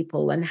in with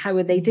people and how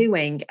are they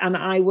doing? And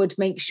I would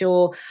make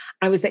sure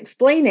I was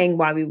explaining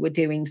why we were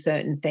doing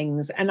certain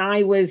things. And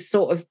I was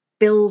sort of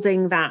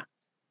building that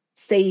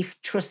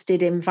safe,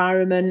 trusted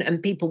environment.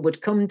 And people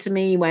would come to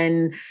me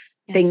when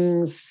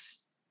things,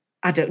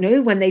 I don't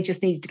know, when they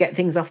just needed to get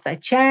things off their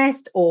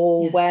chest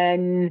or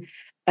when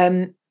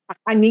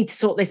I need to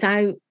sort this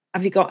out.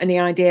 have you got any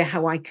idea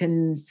how I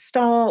can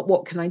start?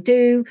 What can I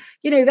do?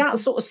 That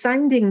sort of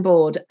sounding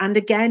board. And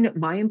again,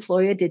 my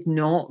employer did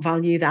not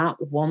value that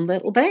one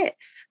little bit.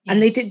 And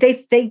Yes.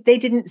 they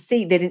didn't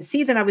see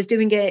that I was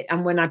doing it.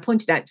 And when I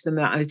pointed out to them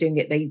that I was doing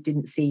it, they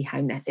didn't see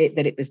that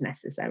it was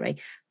necessary.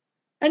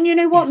 And you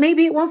know what? Yes.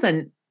 Maybe it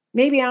wasn't.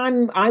 Maybe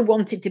I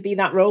wanted to be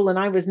that role and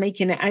I was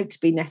making it out to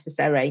be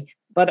necessary.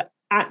 But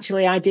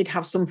actually, I did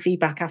have some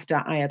feedback after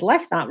I had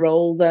left that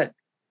role that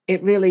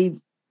it really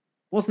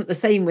wasn't the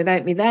same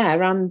without me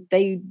there, and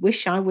they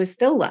wish I was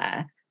still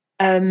there.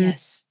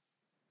 Yes.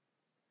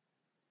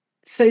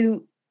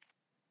 So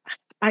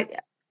I've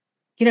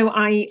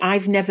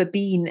never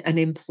been an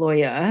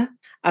employer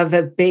of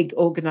a big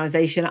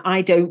organization.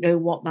 I don't know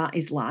what that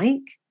is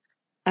like.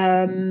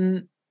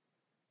 And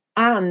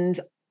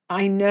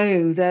I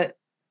know that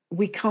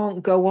we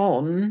can't go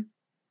on.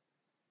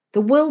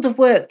 The world of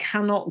work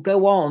cannot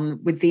go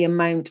on with the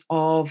amount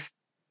of,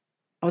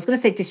 I was going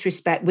to say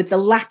disrespect, with the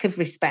lack of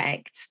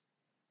respect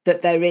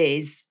that there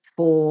is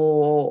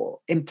for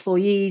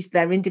employees,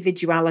 their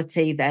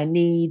individuality, their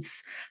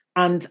needs,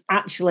 and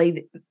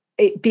actually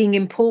it being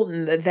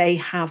important that they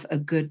have a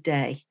good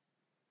day.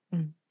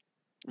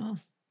 Oh,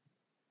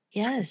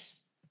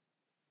 yes.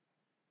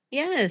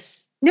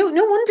 Yes. No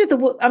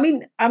wonder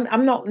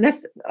I'm not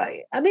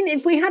necessarily,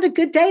 if we had a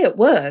good day at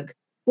work,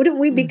 wouldn't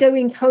we be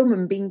going home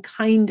and being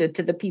kinder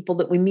to the people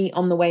that we meet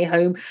on the way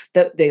home,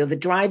 the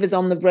drivers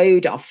on the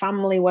road, our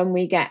family when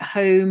we get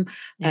home,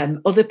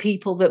 other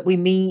people that we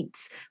meet?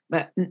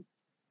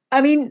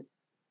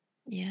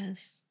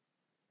 Yes.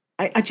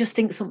 I just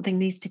think something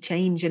needs to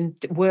change, and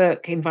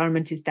work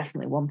environment is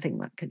definitely one thing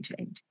that can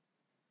change.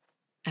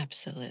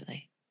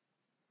 Absolutely.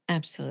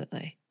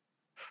 Absolutely.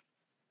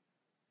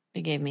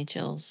 It gave me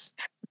chills.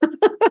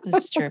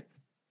 It's true.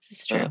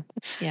 It's true.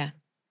 Yeah.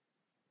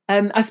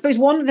 I suppose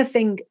one of the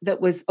thing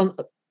that was,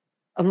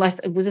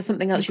 unless was there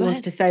something else you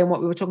wanted to say on what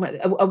we were talking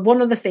about?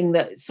 One other thing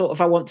that sort of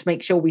I want to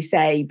make sure we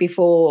say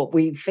before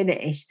we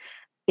finish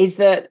is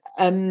that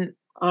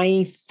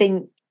I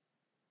think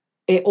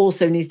it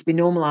also needs to be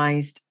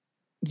normalized.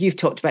 You've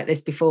talked about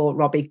this before,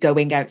 Robbie,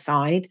 going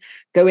outside,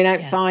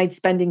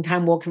 spending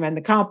time walking around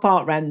the car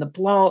park, around the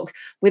block,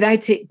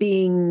 without it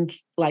being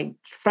like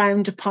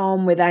frowned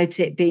upon, without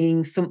it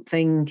being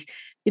something,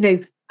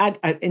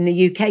 in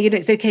the UK,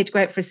 it's okay to go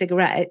out for a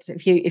cigarette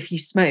if you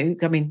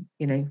smoke.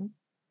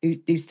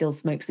 Who still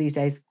smokes these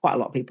days? Quite a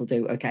lot of people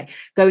do. Okay,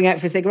 going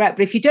out for a cigarette,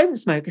 but if you don't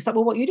smoke, it's like,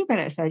 well, what are you doing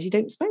outside? You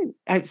don't smoke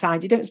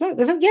outside. You don't smoke. I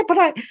was like, yeah,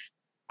 but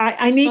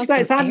I need to go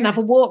outside and have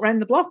a walk around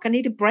the block. I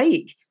need a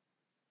break.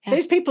 Yeah.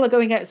 Those people are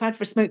going outside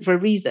for a smoke for a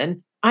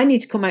reason. I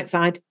need to come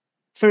outside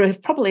for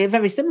probably a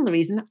very similar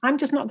reason. I'm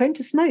just not going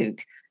to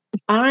smoke.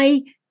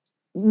 I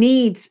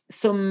need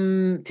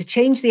to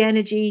change the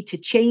energy, to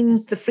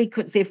change the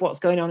frequency of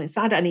what's going on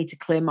inside. I need to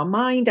clear my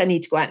mind. I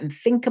need to go out and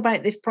think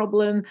about this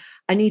problem.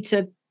 I need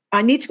to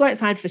go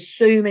outside for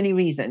so many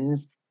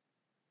reasons.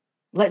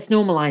 Let's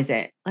normalize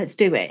it. Let's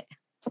do it.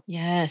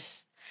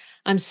 Yes.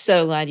 I'm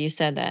so glad you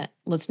said that.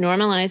 Let's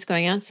normalize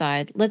going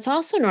outside. Let's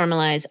also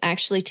normalize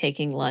actually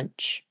taking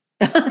lunch.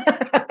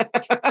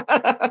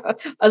 A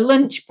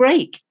lunch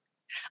break.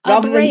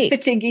 Rather than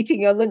sitting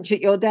eating your lunch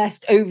at your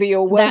desk over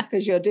your work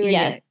as you're doing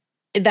it.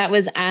 That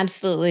was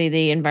absolutely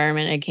the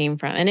environment I came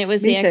from. And it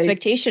was the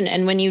expectation.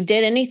 And when you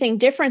did anything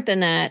different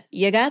than that,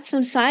 you got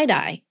some side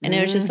eye. And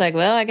it was just like,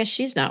 well, I guess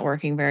she's not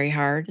working very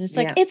hard. And it's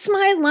like, it's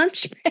my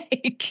lunch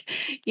break.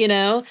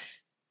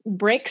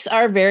 Breaks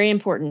are very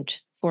important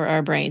for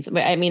our brains.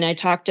 I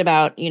talked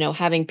about,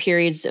 having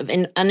periods of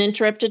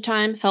uninterrupted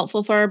time,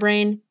 helpful for our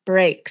brain.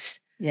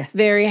 Breaks. Yes.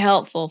 Very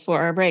helpful for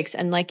our breaks.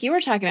 And like you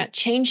were talking about,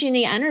 changing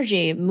the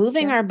energy,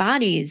 moving our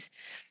bodies,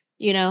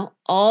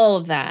 all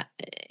of that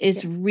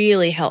is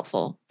really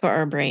helpful for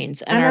our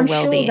brains and our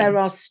well-being. I'm sure there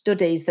are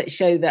studies that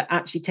show that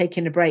actually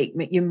taking a break,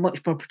 you're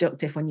much more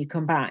productive when you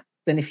come back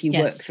than if you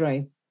work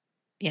through.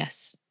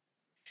 Yes.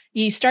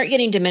 You start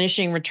getting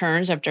diminishing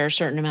returns after a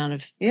certain amount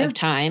of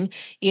time,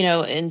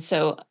 and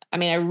so,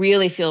 I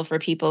really feel for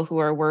people who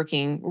are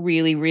working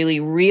really,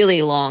 really,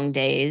 really long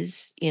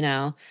days,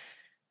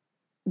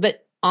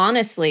 but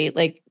honestly,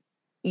 like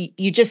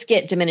you just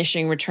get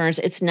diminishing returns.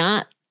 It's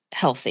not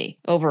healthy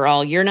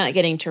overall. You're not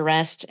getting to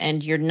rest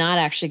and you're not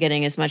actually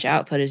getting as much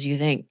output as you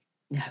think.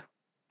 No.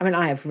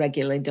 I have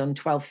regularly done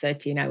 12,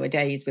 13-hour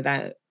days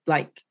without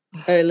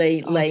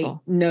early, late,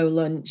 no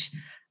lunch.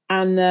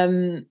 And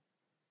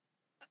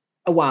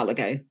a while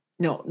ago,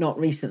 not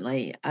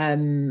recently,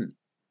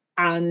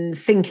 and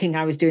thinking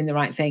I was doing the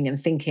right thing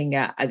and thinking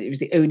it was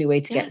the only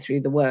way to get through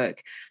the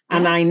work.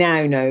 And I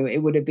now know it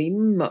would have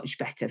been much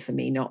better for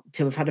me not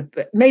to have had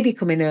maybe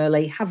come in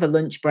early, have a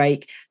lunch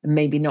break, and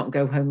maybe not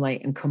go home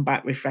late and come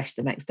back refreshed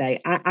the next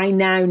day. I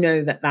now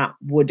know that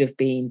would have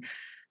been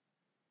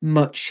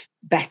much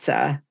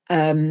better.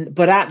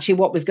 But actually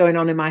what was going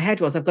on in my head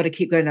was, I've got to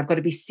keep going. I've got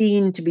to be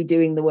seen to be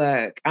doing the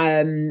work.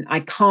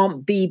 I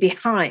can't be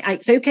behind.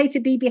 It's okay to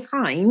be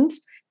behind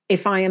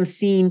if I am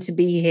seen to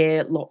be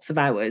here lots of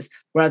hours.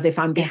 Whereas if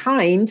I'm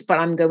behind, but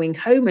I'm going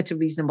home at a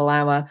reasonable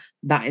hour,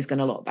 that is going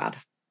to look bad.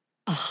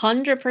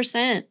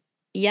 100%.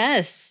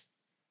 Yes.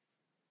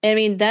 I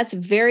mean, that's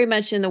very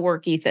much in the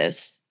work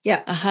ethos.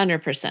 Yeah.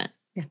 100%.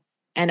 Yeah.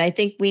 And I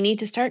think we need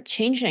to start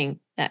changing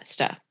that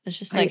stuff. It's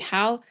just like I-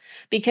 how,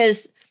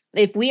 because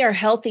if we are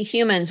healthy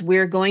humans,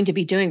 we're going to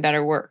be doing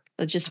better work.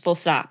 It's just full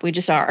stop. We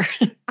just are.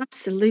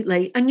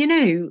 Absolutely.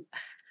 And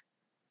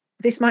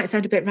this might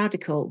sound a bit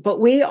radical,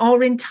 but we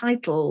are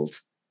entitled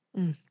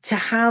to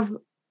have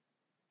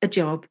a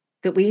job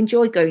that we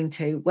enjoy going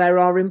to, where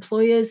our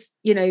employers,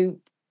 don't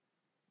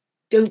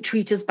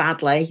treat us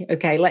badly.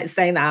 Okay, let's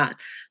say that,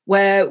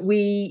 where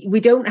we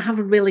don't have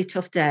a really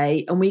tough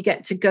day and we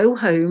get to go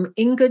home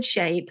in good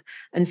shape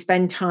and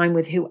spend time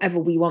with whoever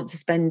we want to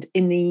spend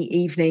in the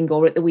evening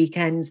or at the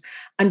weekends,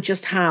 and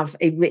just have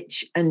a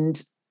rich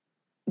and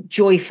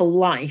joyful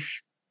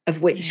life,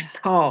 of which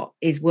part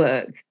is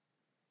work.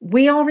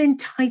 We are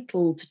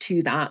entitled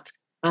to that,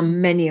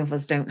 and many of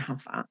us don't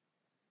have that.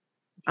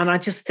 And I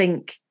just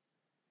think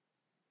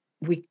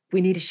we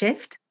need a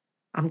shift.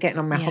 I'm getting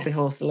on my hobby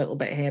horse a little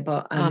bit here,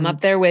 but I'm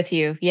up there with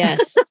you.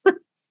 Yes.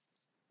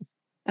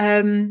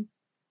 And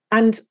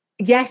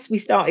yes, we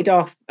started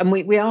off, and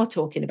we are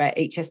talking about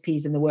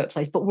HSPs in the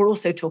workplace, but we're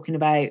also talking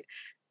about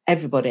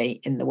everybody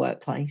in the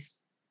workplace,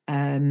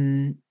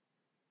 because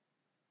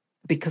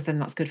then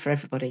that's good for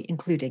everybody,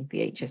 including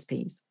the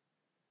HSPs.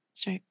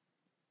 That's right.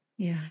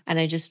 Yeah. And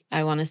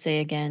I want to say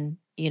again,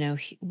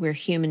 we're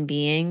human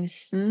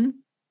beings.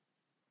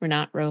 We're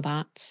not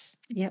robots.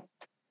 Yep.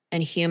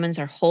 And humans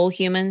are whole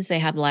humans. They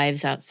have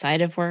lives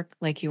outside of work,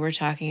 like you were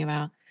talking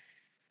about.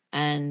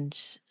 And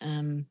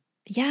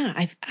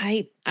yeah,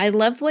 I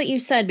loved what you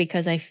said,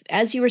 because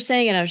as you were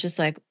saying it, I was just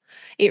like,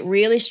 it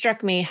really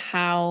struck me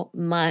how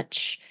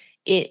much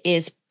it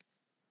is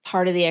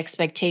part of the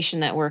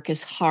expectation that work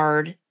is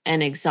hard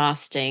and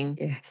exhausting.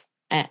 Yes.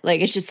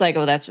 Like, it's just like,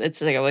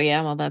 it's like, well,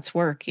 yeah, well, that's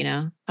work,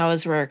 How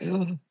was work?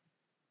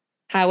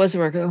 How was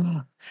work?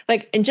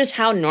 Like, and just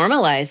how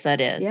normalized that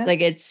is. Yeah.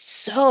 Like, it's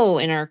so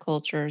in our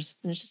cultures.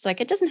 And it's just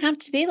like, it doesn't have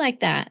to be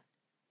like that.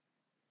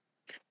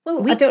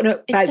 Well, I don't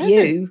know about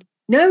you.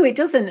 No, it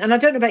doesn't. And I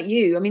don't know about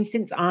you. I mean,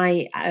 since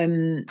I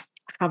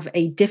have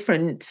a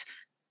different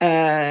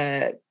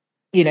career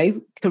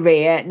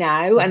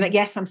now, and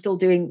yes, I'm still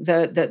doing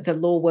the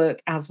law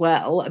work as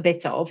well, a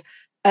bit of.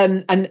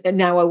 And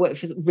now I work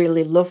for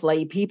really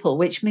lovely people,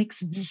 which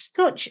makes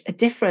such a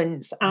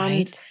difference.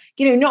 And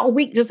not a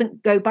week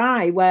doesn't go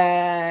by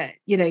where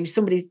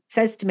somebody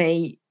says to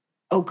me,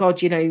 "Oh God,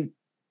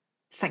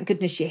 thank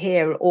goodness you're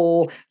here,"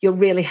 or "You're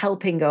really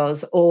helping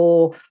us,"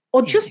 or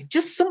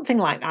just something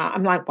like that.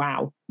 I'm like,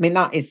 wow. I mean,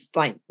 that is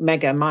like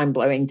mega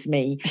mind-blowing to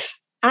me.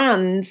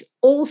 And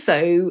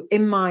also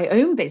in my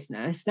own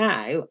business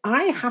now,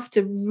 I have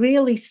to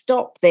really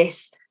stop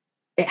this.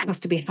 It has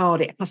to be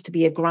hard. It has to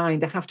be a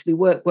grind. I have to be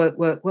work at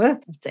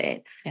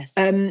it. Yes.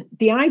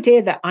 The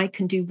idea that I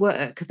can do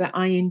work that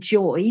I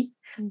enjoy,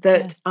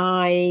 that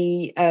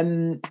I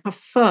have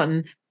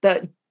fun,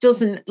 that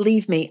doesn't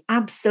leave me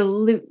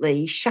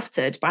absolutely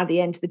shattered by the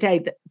end of the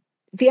day.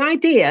 The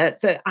idea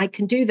that I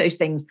can do those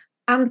things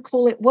and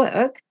call it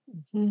work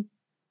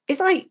is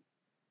like,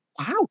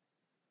 wow,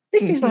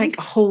 this is like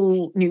a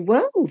whole new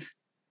world.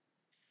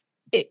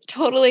 It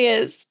totally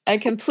is. I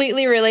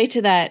completely relate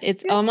to that.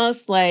 It's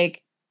almost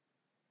like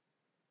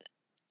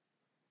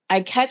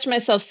I catch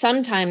myself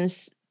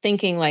sometimes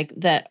thinking like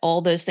that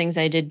all those things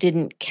I did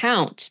didn't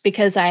count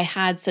because I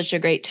had such a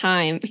great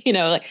time,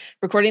 like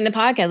recording the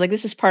podcast. Like,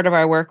 this is part of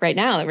our work right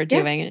now that we're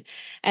doing.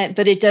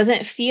 But it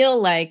doesn't feel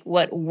like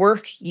what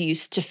work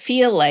used to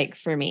feel like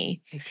for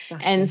me. Exactly.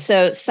 And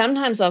so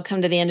sometimes I'll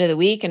come to the end of the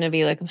week and I'll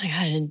be like, oh my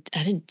God,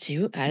 I didn't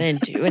do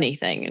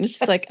anything. And it's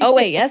just like, oh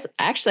wait, yes,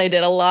 actually I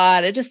did a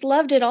lot. I just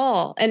loved it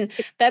all. And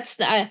that's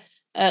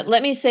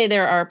let me say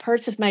there are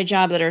parts of my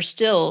job that are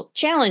still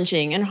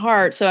challenging and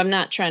hard. So I'm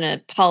not trying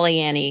to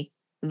Pollyanny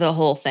the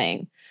whole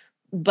thing.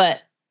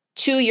 But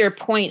to your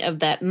point of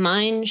that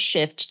mind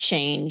shift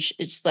change,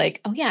 it's like,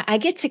 oh yeah, I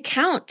get to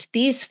count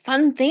these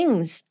fun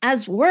things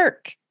as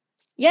work.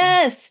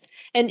 Yes.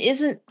 And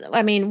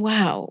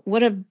wow,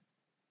 what a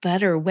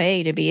better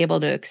way to be able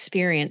to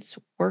experience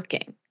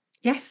working.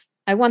 Yes.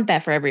 I want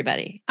that for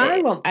everybody.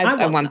 I want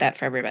that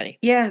for everybody.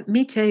 Yeah,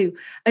 me too.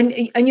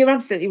 And you're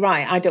absolutely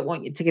right. I don't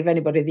want you to give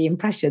anybody the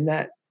impression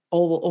that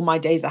all my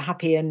days are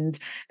happy and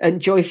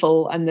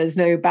joyful, and there's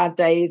no bad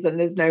days and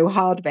there's no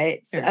hard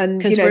bits. Sure. And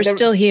because we're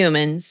still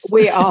humans.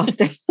 We are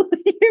still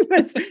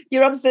humans.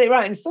 You're absolutely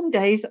right. And some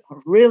days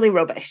are really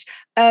rubbish.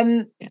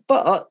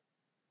 But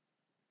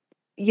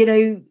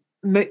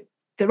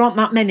there aren't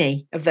that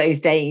many of those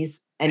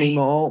days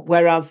anymore. Right.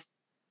 Whereas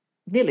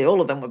nearly all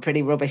of them were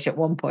pretty rubbish at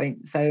one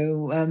point.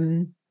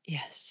 So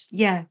yes.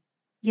 Yeah.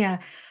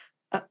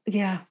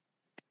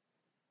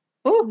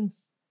 Oh.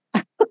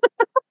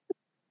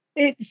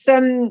 It's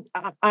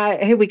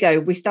here we go.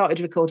 We started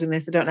recording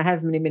this, I don't know how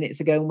many minutes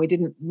ago, and we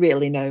didn't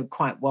really know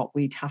quite what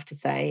we'd have to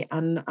say.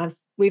 And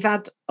we've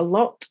had a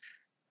lot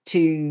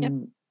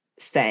to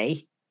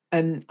say,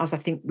 as I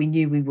think we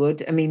knew we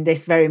would. I mean,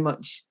 this very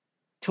much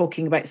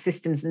talking about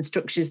systems and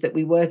structures that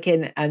we work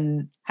in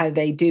and how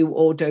they do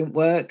or don't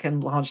work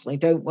and largely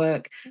don't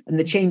work, and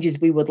the changes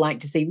we would like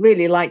to see,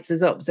 really lights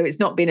us up. So it's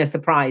not been a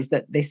surprise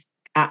that this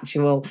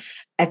actual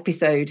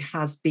episode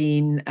has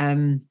been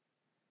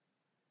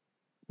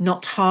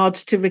not hard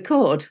to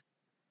record.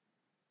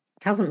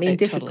 It hasn't been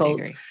difficult.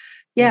 Totally agree.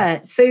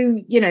 Yeah.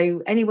 So,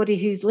 anybody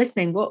who's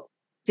listening, what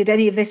did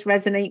any of this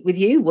resonate with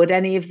you? Would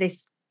any of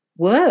this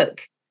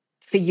work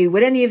for you?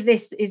 Would any of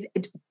this is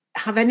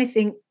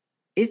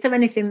there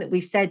anything that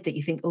we've said that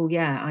you think, oh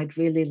yeah, I'd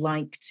really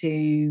like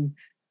to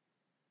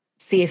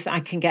see if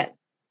I can get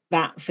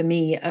that for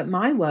me at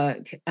my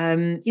work?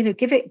 Give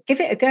it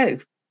a go.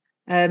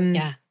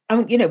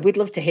 We'd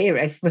love to hear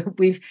if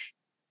we've,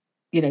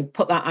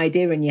 put that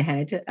idea in your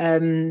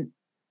head.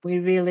 We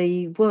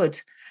really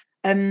would.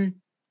 Is there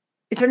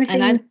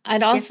anything? And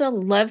I'd also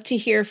love to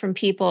hear from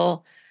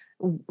people,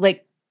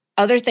 like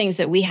other things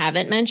that we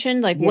haven't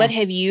mentioned, like what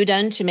have you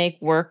done to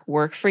make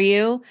work for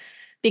you?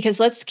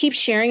 Because let's keep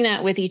sharing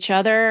that with each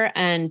other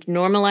and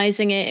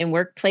normalizing it in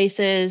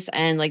workplaces.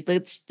 And like,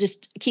 let's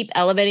just keep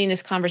elevating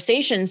this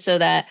conversation so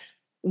that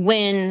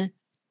when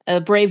a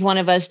brave one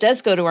of us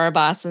does go to our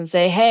boss and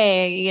say,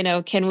 hey,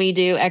 can we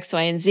do X,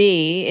 Y, and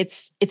Z?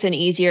 It's an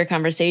easier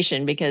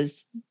conversation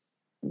because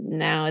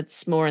now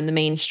it's more in the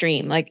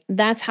mainstream. Like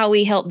that's how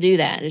we help do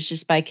that, is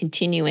just by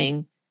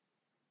continuing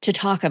to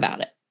talk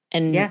about it.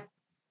 And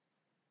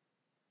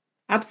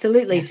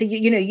absolutely. So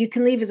you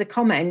can leave us a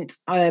comment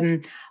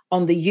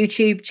on the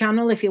YouTube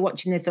channel. If you're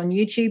watching this on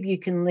YouTube, you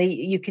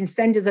can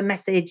send us a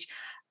message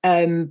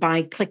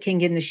by clicking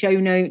in the show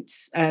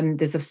notes.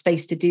 There's a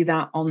space to do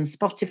that on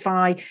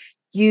Spotify.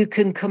 You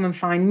can come and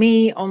find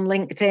me on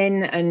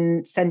LinkedIn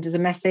and send us a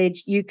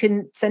message. You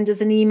can send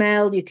us an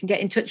email. You can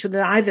get in touch with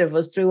either of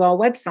us through our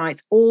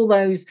websites. All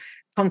those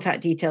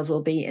contact details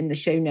will be in the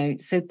show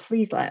notes. So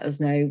please let us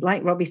know.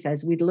 Like Robbie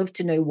says, we'd love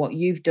to know what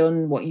you've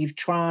done, what you've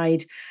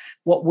tried,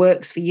 what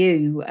works for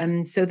you,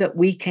 so that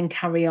we can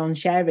carry on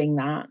sharing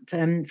that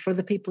for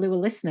the people who are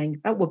listening.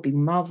 That would be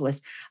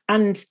marvelous.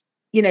 And,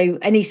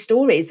 any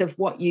stories of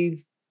what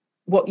you've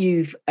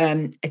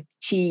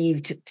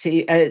achieved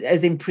to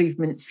as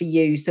improvements for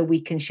you, so we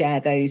can share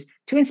those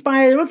to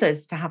inspire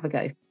others to have a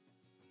go.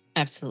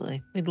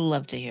 Absolutely. We'd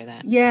love to hear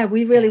that. Yeah,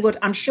 we really would.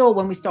 I'm sure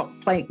when we stop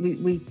playing,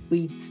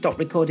 we stop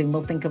recording,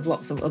 we'll think of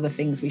lots of other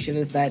things we should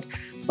have said.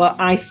 But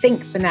I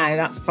think for now,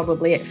 that's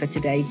probably it for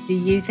today. Do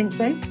you think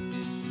so?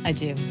 I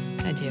do.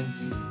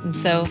 And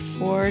so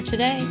for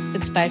today,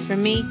 it's bye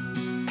from me.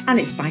 And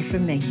it's bye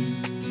from me.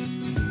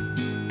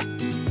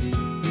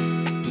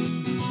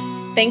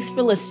 Thanks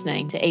for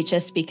listening to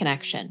HSP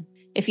Connection.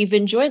 If you've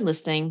enjoyed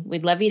listening,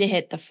 we'd love you to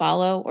hit the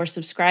follow or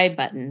subscribe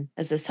button,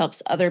 as this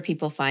helps other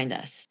people find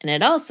us. And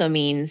it also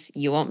means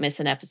you won't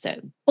miss an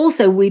episode.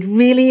 Also, we'd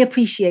really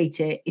appreciate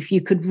it if you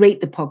could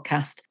rate the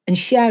podcast and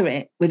share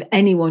it with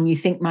anyone you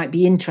think might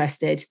be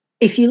interested.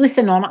 If you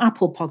listen on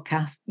Apple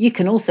Podcasts, you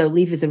can also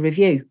leave us a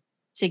review.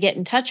 To get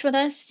in touch with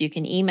us, you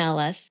can email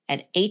us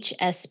at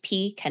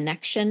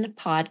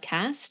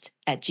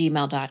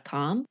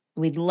hspconnectionpodcast@gmail.com.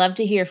 We'd love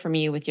to hear from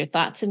you with your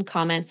thoughts and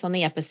comments on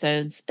the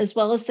episodes, as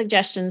well as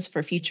suggestions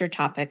for future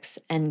topics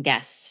and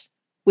guests.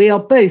 We are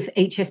both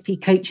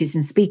HSP coaches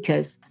and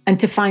speakers. And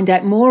to find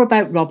out more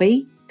about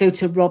Robbie, go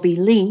to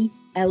RobbieLeigh,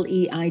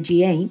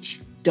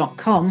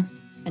 leigh.com.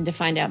 And to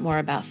find out more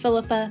about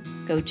Philippa,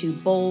 go to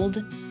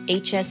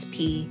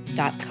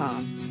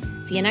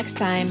boldhsp.com. See you next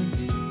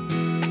time.